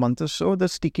 maybe for a month or so, the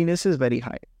stickiness is very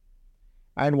high.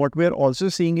 And what we're also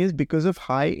seeing is because of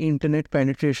high internet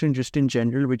penetration just in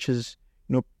general, which is,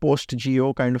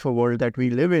 post-geo kind of a world that we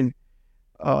live in,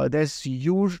 there's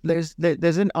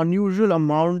an unusual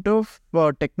amount of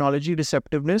technology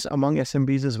receptiveness among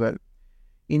SMBs as well.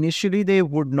 Initially, they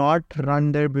would not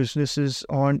run their businesses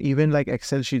on even like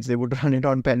Excel sheets. They would run it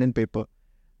on pen and paper.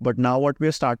 But now what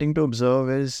we're starting to observe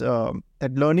is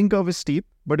that learning curve is steep.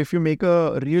 But if you make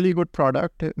a really good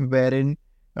product wherein,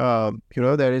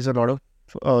 there is a lot of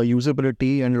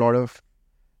usability and a lot of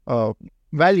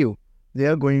value, they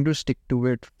are going to stick to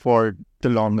it for the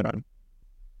long run.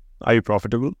 Are you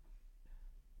profitable?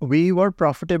 We were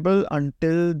profitable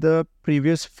until the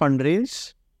previous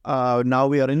fundraise. Now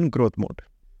we are in growth mode.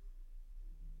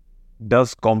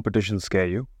 Does competition scare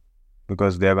you?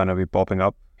 Because they're going to be popping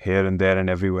up here and there and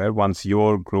everywhere once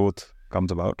your growth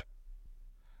comes about.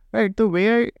 Right. The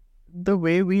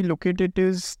way we look at it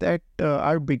is that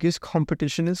our biggest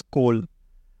competition is coal.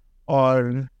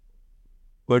 Or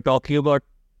we're talking about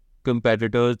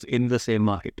competitors in the same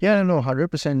market. Yeah, no,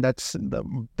 100%. That's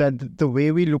the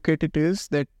way we look at it is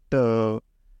that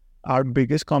our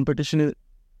biggest competition is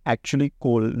actually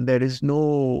coal.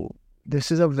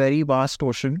 This is a very vast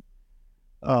ocean.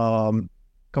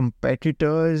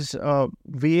 Competitors,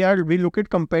 we look at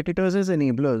competitors as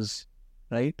enablers,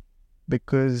 right?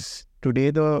 Because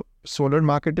today the solar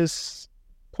market is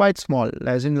quite small,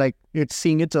 as in like it's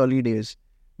seeing its early days,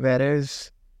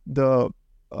 whereas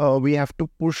we have to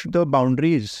push the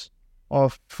boundaries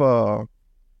of solar.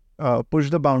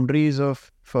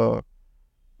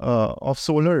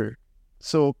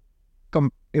 So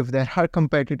if there are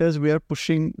competitors, we are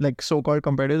pushing, like so-called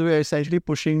competitors, we are essentially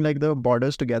pushing like the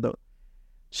borders together.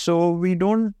 So we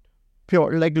don't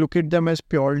look at them as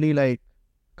purely like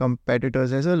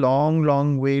competitors. There's a long,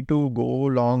 long way to go,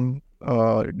 long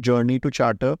journey to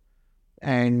charter,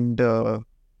 and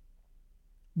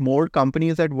more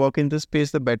companies that work in this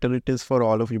space, the better it is for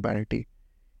all of humanity.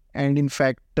 And in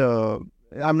fact,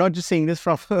 I'm not just saying this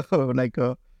from like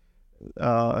a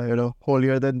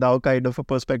holier than thou kind of a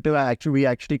perspective. We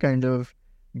actually kind of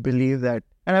believe that.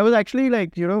 And I was actually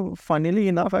like, funnily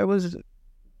enough, I was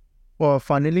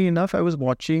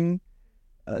watching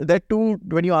that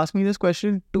when you ask me this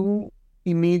question, two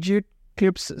immediate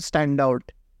clips stand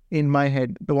out in my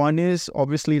head. The one is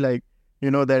obviously like,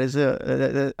 there is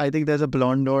I think there's a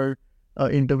Blonde or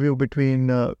interview between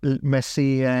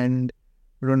Messi and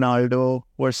Ronaldo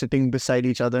were sitting beside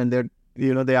each other, and they're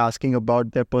asking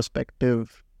about their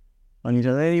perspective on each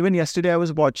other. And even yesterday, I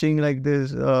was watching like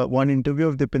this one interview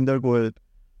of Dipinder Goyal,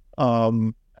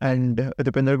 and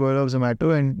Dipinder Goyal of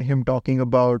Zomato, and him talking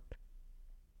about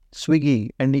Swiggy,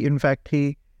 and in fact,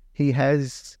 he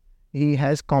has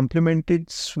complimented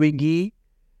Swiggy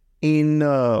in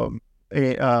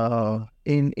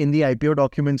in the IPO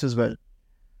documents as well.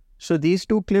 So these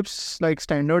two clips like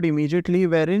stand out immediately,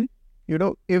 wherein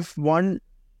if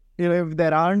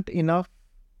there aren't enough,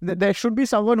 there should be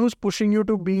someone who's pushing you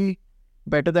to be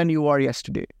better than you are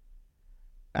yesterday,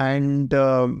 and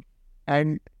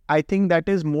I think that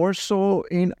is more so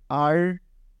in our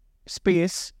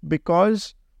space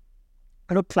because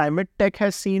climate tech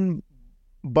has seen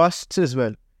busts as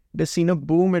well. It has seen a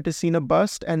boom, it has seen a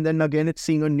bust, and then again it's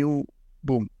seeing a new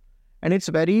boom. And it's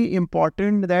very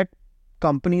important that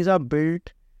companies are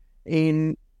built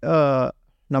in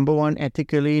number one,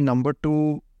 ethically, number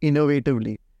two,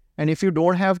 innovatively. And if you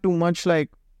don't have too much like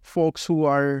folks who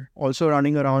are also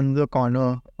running around the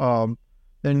corner,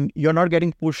 then you're not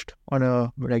getting pushed on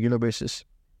a regular basis.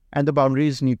 And the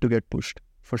boundaries need to get pushed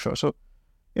for sure. So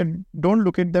don't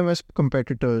look at them as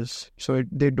competitors so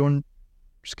they don't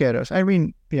scare us. I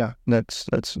mean, yeah,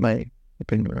 that's my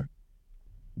opinion.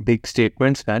 Big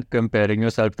statements, man, comparing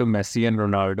yourself to Messi and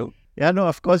Ronaldo. Yeah, no,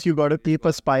 of course, you got to keep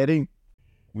aspiring.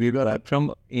 We got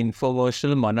from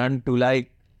infomercial Manan to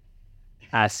like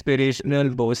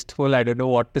aspirational, boastful, I don't know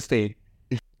what to say.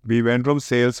 We went from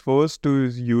Salesforce to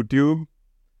YouTube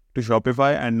to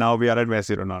Shopify, and now we are at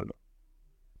Messi Ronaldo.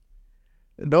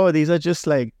 No, these are just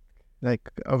like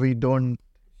we don't.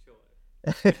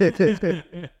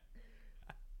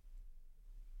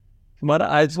 But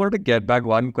I just want to get back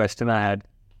one question I had.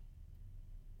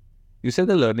 You said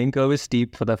the learning curve is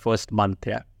steep for the first month,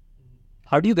 yeah?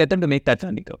 How do you get them to make that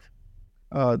learning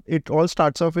curve? It all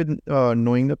starts off with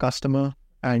knowing the customer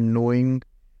and knowing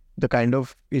the kind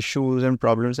of issues and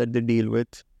problems that they deal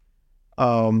with.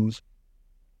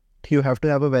 You have to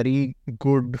have a very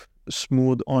good,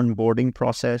 smooth onboarding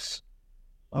process,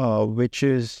 which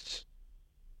is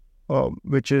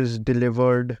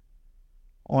delivered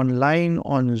online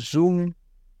on Zoom.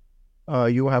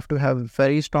 You have to have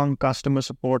very strong customer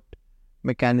support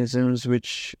mechanisms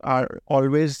which are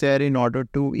always there in order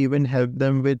to even help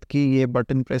them with कि ये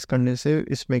button press करने से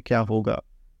इसमें क्या होगा,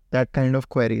 that kind of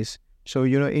queries. So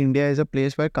India is a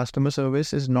place where customer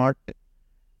service is not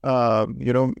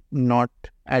not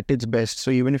at its best.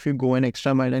 So even if you go an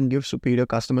extra mile and give superior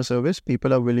customer service,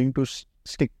 people are willing to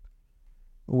stick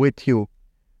with you.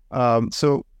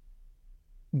 So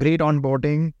great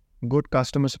onboarding, good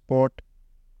customer support,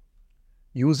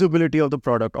 usability of the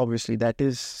product. Obviously, that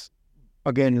is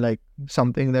again like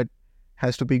something that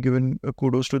has to be given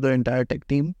kudos to the entire tech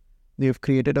team. They've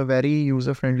created a very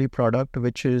user-friendly product,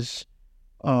 which is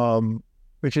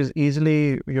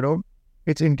easily,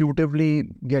 it's intuitively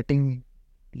getting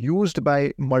used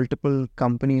by multiple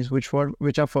companies which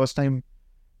are first-time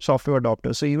software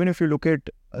adopters. So even if you look at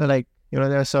there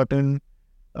are certain,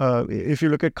 if you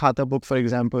look at Khata Book, for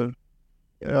example,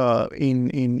 in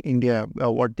India,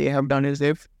 what they have done is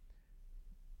they've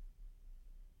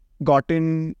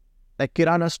gotten like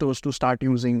Kirana stores to start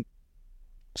using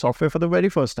software for the very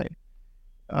first time.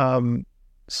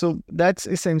 So that's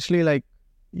essentially like,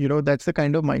 that's the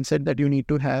kind of mindset that you need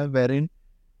to have, wherein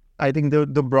I think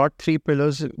the broad three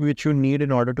pillars which you need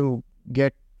in order to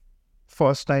get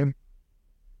first time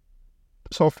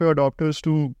software adopters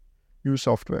to use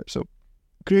software. So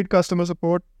great customer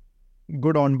support,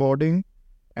 good onboarding,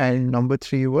 and number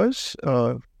three was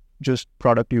just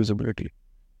product usability.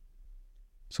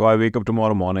 So I wake up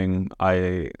tomorrow morning,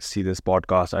 I see this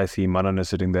podcast, I see Manan is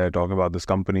sitting there talking about this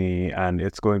company, and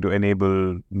it's going to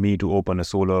enable me to open a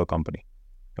solar company.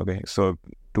 Okay, so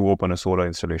to open a solar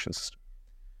installation system.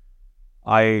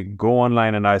 I go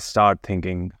online and I start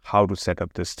thinking how to set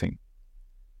up this thing.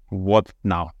 What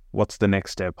now? What's the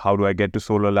next step? How do I get to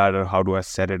Solar Ladder? How do I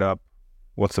set it up?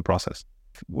 What's the process?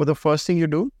 Well, the first thing you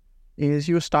do is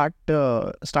you start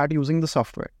using the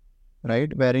software,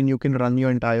 right? Wherein you can run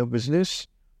your entire business.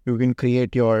 You can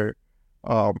create your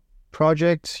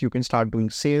projects. You can start doing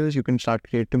sales. You can start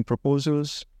creating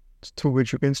proposals through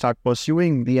which you can start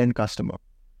pursuing the end customer.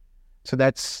 So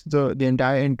that's the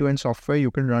entire end-to-end software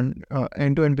you can run,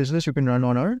 end-to-end business you can run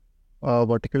on our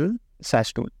vertical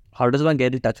SaaS tool. How does one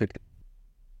get in touch with you?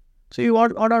 So you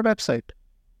are on our website.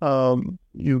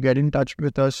 You get in touch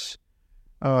with us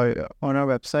on our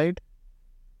website.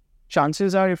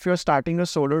 Chances are, if you're starting a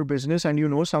solar business and you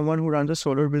know someone who runs a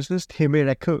solar business, they may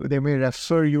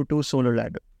refer you to Solar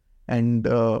Ladder, and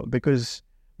because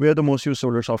we are the most used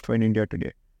solar software in India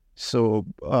today. So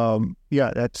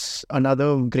yeah, that's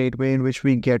another great way in which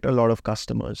we get a lot of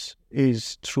customers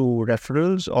is through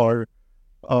referrals or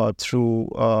through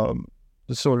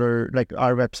the solar, like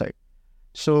our website.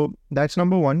 So that's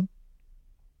number one.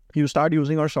 You start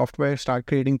using our software, start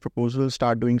creating proposals,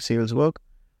 start doing sales work.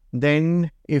 Then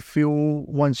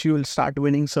once you will start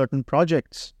winning certain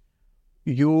projects,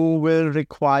 you will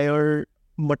require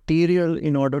material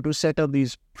in order to set up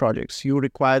these projects. You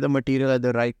require the material at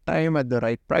the right time, at the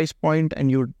right price point,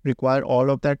 and you require all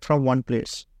of that from one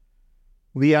place.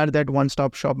 We are that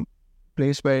one-stop shop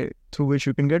place through which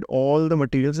you can get all the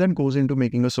materials that goes into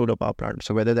making a solar power plant.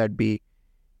 So whether that be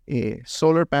a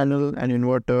solar panel, an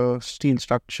inverter, steel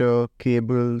structure,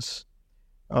 cables,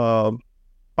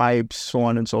 pipes, so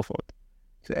on and so forth.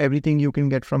 So everything you can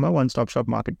get from a one-stop shop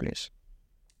marketplace.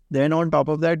 Then on top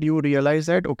of that, you realize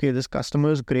that, okay, this customer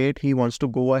is great. He wants to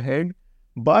go ahead,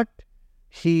 but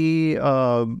he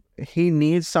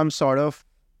needs some sort of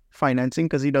financing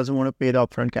because he doesn't want to pay the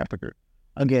upfront capital.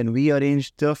 Again, we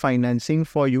arrange the financing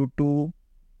for you to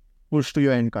push to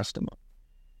your end customer.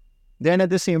 Then at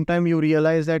the same time, you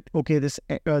realize that, okay, this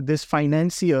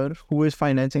financier who is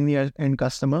financing the end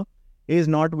customer is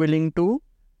not willing to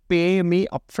pay me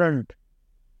upfront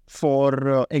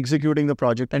for executing the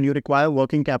project, and you require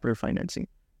working capital financing.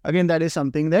 Again, that is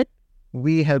something that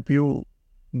we help you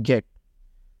get.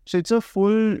 So it's a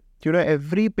full,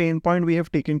 every pain point we have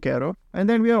taken care of. And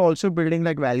then we are also building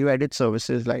like value-added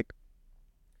services. Like,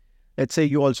 let's say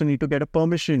you also need to get a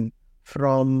permission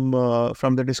from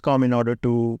the DISCOM in order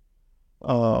to,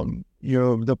 for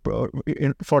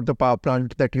the power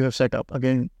plant that you have set up.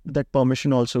 Again, that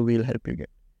permission also will help you get.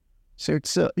 So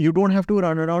it's you don't have to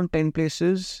run around 10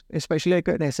 places, especially like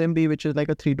an SMB, which is like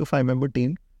a 3 to 5 member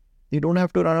team. You don't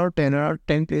have to run around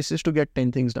 10 places to get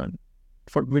 10 things done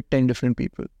with 10 different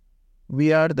people.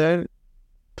 We are there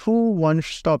through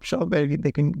one-stop shop where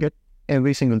they can get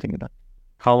every single thing done.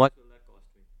 How much will that cost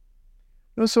me?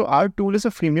 No, so our tool is a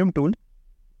freemium tool.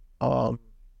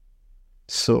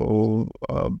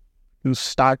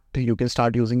 You can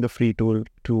start using the free tool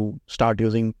to start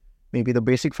using maybe the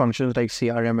basic functions like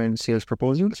CRM and sales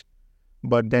proposals.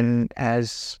 But then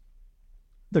as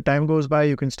the time goes by,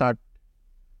 you can start,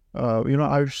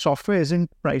 our software isn't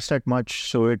priced at much.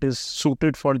 So it is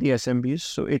suited for the SMBs.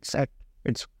 So it's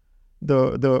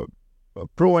the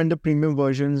pro and the premium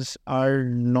versions are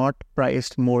not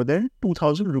priced more than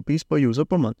 2,000 rupees per user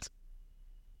per month.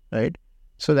 Right?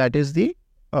 So that is the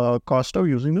cost of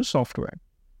using the software.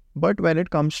 But when it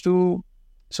comes to,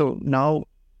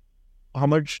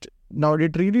 now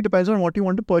it really depends on what you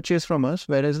want to purchase from us,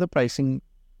 whereas the pricing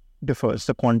differs,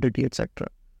 the quantity, etc.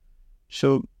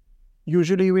 So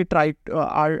usually we try,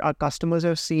 our customers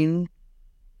have seen,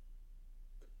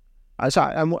 I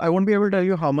won't be able to tell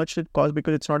you how much it costs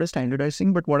because it's not a standardized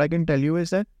thing, but what I can tell you is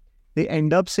that they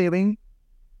end up saving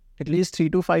at least 3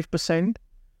 to 5%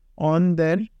 on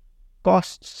their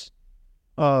costs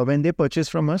when they purchase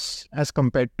from us as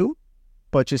compared to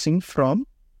purchasing from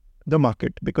the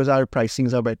market, because our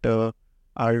pricings are better,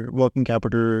 our working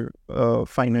capital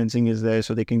financing is there,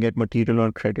 so they can get material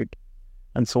on credit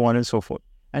and so on and so forth.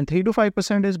 And 3 to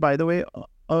 5% is, by the way,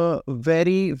 a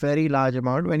very, very large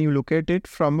amount when you look at it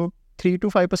from 3 to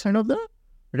 5% of the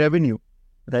revenue,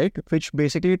 right? Which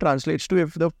basically translates to,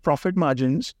 if the profit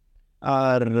margins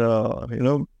are,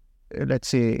 let's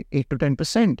say 8 to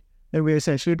 10%, then we're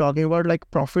essentially talking about like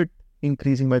profit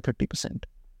increasing by 30%.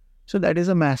 So that is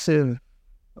a massive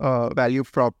value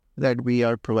prop that we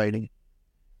are providing.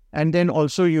 And then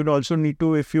also, you'd also need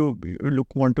to, if you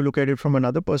want to look at it from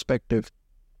another perspective,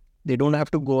 they don't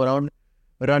have to go around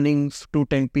running to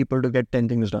 10 people to get 10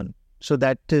 things done. So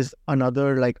that is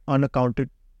another like unaccounted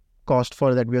cost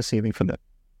for that we are saving for them.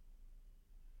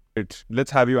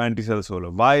 Let's have you anti-sell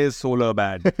solar. Why is solar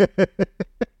bad?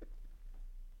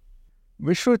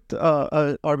 Vishwat,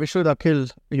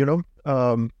 Akhil,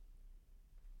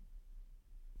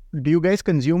 do you guys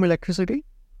consume electricity?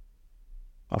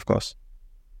 Of course.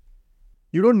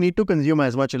 You don't need to consume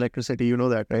as much electricity, you know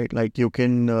that, right? Like you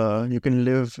can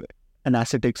live an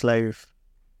ascetics life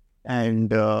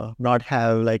and not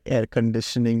have like air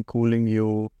conditioning cooling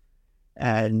you,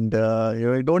 and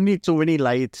you don't need so many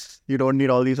lights. You don't need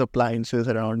all these appliances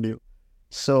around you.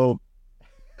 So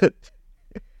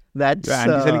that's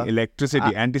anti-selling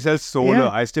electricity, anti-sell solar. Yeah.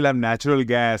 I still have natural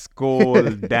gas, coal,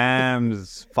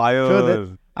 dams, fire.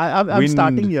 Sure, I'm wind.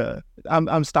 starting here.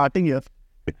 I'm starting here.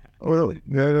 Oh,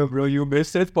 no, bro, you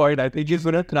missed his point. I think he's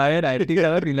gonna try and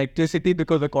anti-sell electricity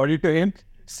because according to him,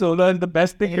 solar is the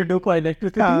best thing to do for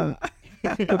electricity.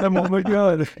 To the moment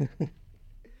you're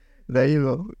There you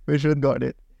go. We should got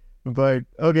it. But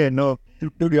okay, no.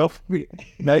 to your face.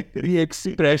 Like the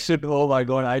expression, oh my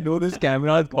god, I know this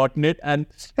camera has gotten it and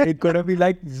it's gonna be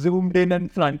like zoomed in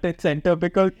and front and center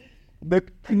because the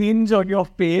cringe on your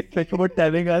face that you were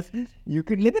telling us, you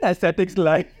can live an aesthetics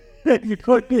life. You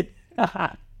don't be.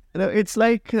 It's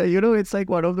like, it's like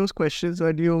one of those questions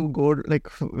when you go like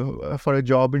for a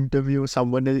job interview,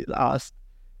 someone is asked,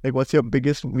 like, what's your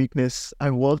biggest weakness? I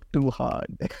work too hard.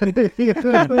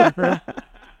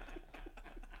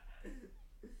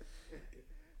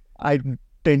 I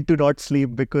tend to not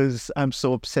sleep because I'm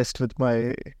so obsessed with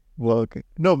my work.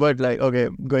 No, but like, okay,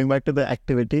 going back to the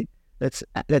activity, that's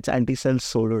anti-cell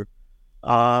solar.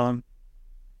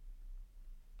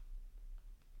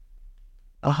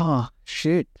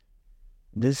 Shit.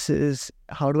 This is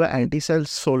how do I anti-cell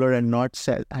solar and not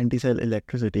cell anti-cell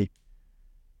electricity?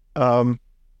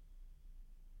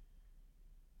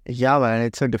 Yeah, man,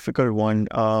 it's a difficult one.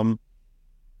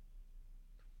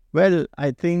 Well,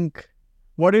 I think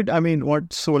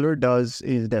what solar does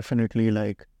is definitely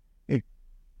like it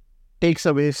takes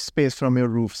away space from your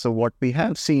roof. So what we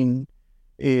have seen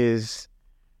is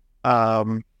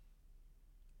what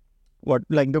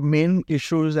like the main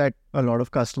issues that a lot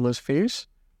of customers face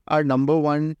are, number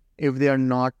one, if they are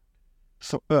not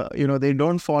they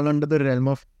don't fall under the realm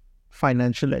of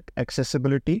financial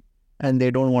accessibility and they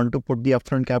don't want to put the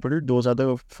upfront capital. Those are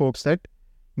the folks that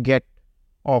get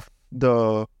off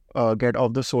the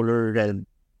solar realm.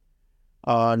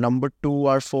 Number two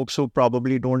are folks who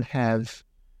probably don't have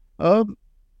a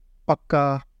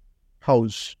pakka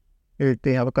house. If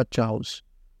they have a kacha house,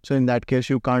 so in that case,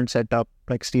 you can't set up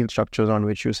like steel structures on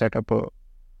which you set up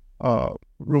a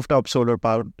rooftop solar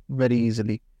power very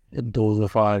easily. Those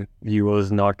of our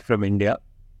viewers not from India,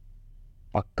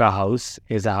 Pakka house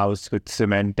is a house with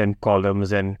cement and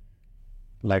columns and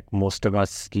like most of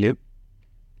us live.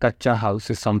 Kacha house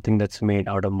is something that's made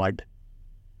out of mud.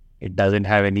 It doesn't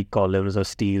have any columns or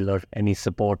steel or any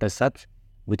support as such,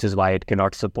 which is why it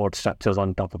cannot support structures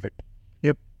on top of it.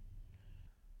 Yep.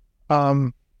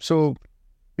 So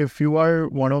if you are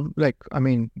one of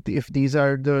if these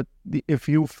are if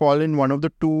you fall in one of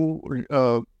the two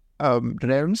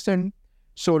realms, then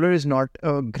solar is not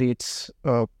a great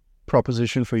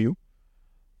proposition for you.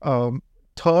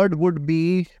 Third would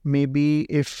be maybe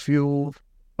if you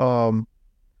don't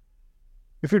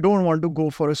want to go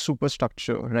for a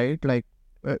superstructure, right? Like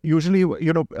usually,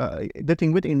 the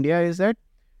thing with India is that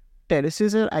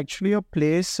terraces are actually a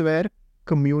place where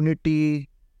community,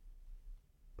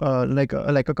 like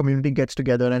a community gets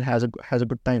together and has a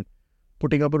good time.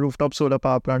 Putting up a rooftop solar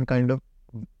power plant kind of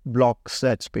blocks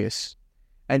that space.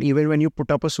 And even when you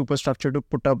put up a superstructure to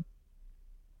put up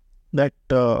that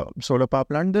solar power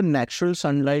plant, the natural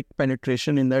sunlight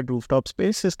penetration in that rooftop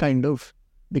space is kind of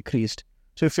decreased.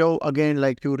 So if you're, again,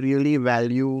 like you really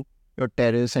value your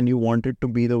terrace and you want it to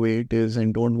be the way it is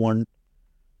and don't want,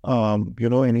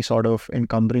 any sort of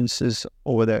encumbrances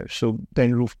over there, so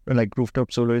then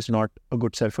rooftop solar is not a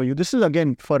good sell for you. This is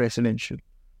again for residential.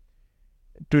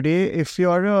 Today, if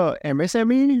you're a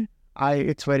MSME,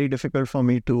 it's very difficult for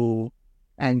me to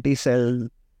anti-sell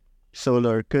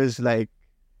solar because like,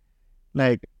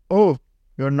 oh,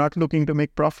 you're not looking to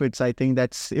make profits. I think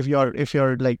that's if you're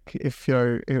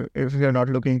not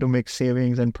looking to make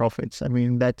savings and profits, I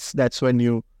mean that's when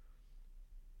you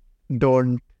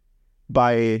don't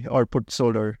buy or put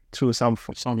solar through some.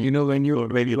 When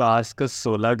you ask a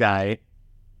solar guy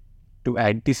to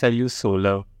anti-sell you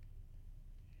solar,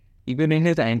 even in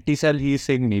his anti-sell he's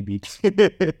saying maybe.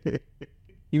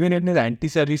 Even in his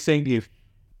anti-sell he's saying if.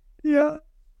 Yeah,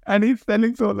 and he's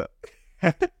selling solar.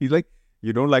 He's like,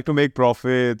 you don't like to make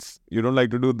profits, you don't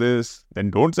like to do this, then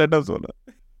don't set up solar.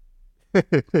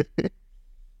 Okay.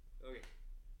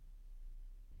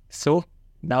 So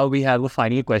now we have a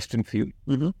final question for you,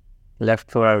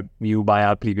 left for you by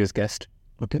our previous guest.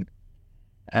 Okay.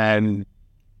 And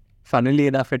funnily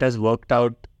enough, it has worked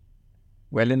out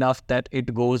well enough that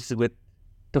it goes with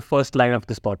the first line of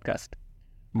this podcast.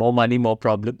 More money, more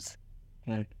problems.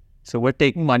 Right. So we're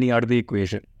taking money out of the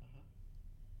equation.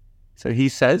 So he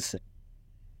says,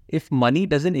 if money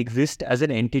doesn't exist as an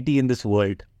entity in this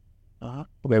world,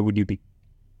 where would you be?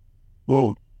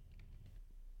 Whoa.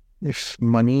 If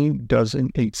money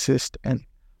doesn't exist, and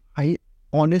I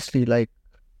honestly, I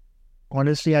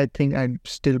think I'd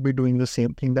still be doing the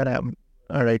same thing that I am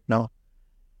right now.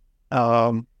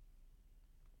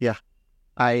 Yeah.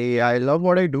 I love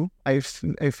what I do. I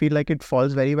feel like it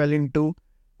falls very well into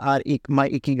my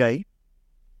ikigai.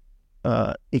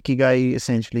 Ikigai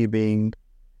essentially being,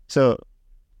 so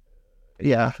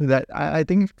yeah, that I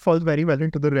think it falls very well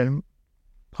into the realm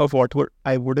of what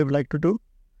I would have liked to do.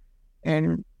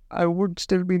 And I would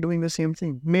still be doing the same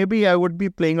thing. Maybe I would be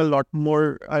playing a lot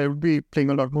more. I would be playing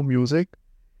a lot more music,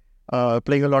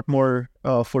 playing a lot more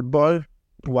football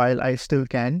while I still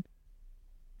can,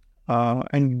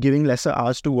 and giving lesser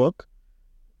hours to work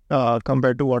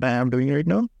compared to what I am doing right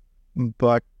now.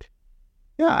 But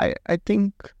yeah, I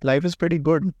think life is pretty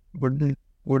good.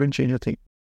 Wouldn't change a thing.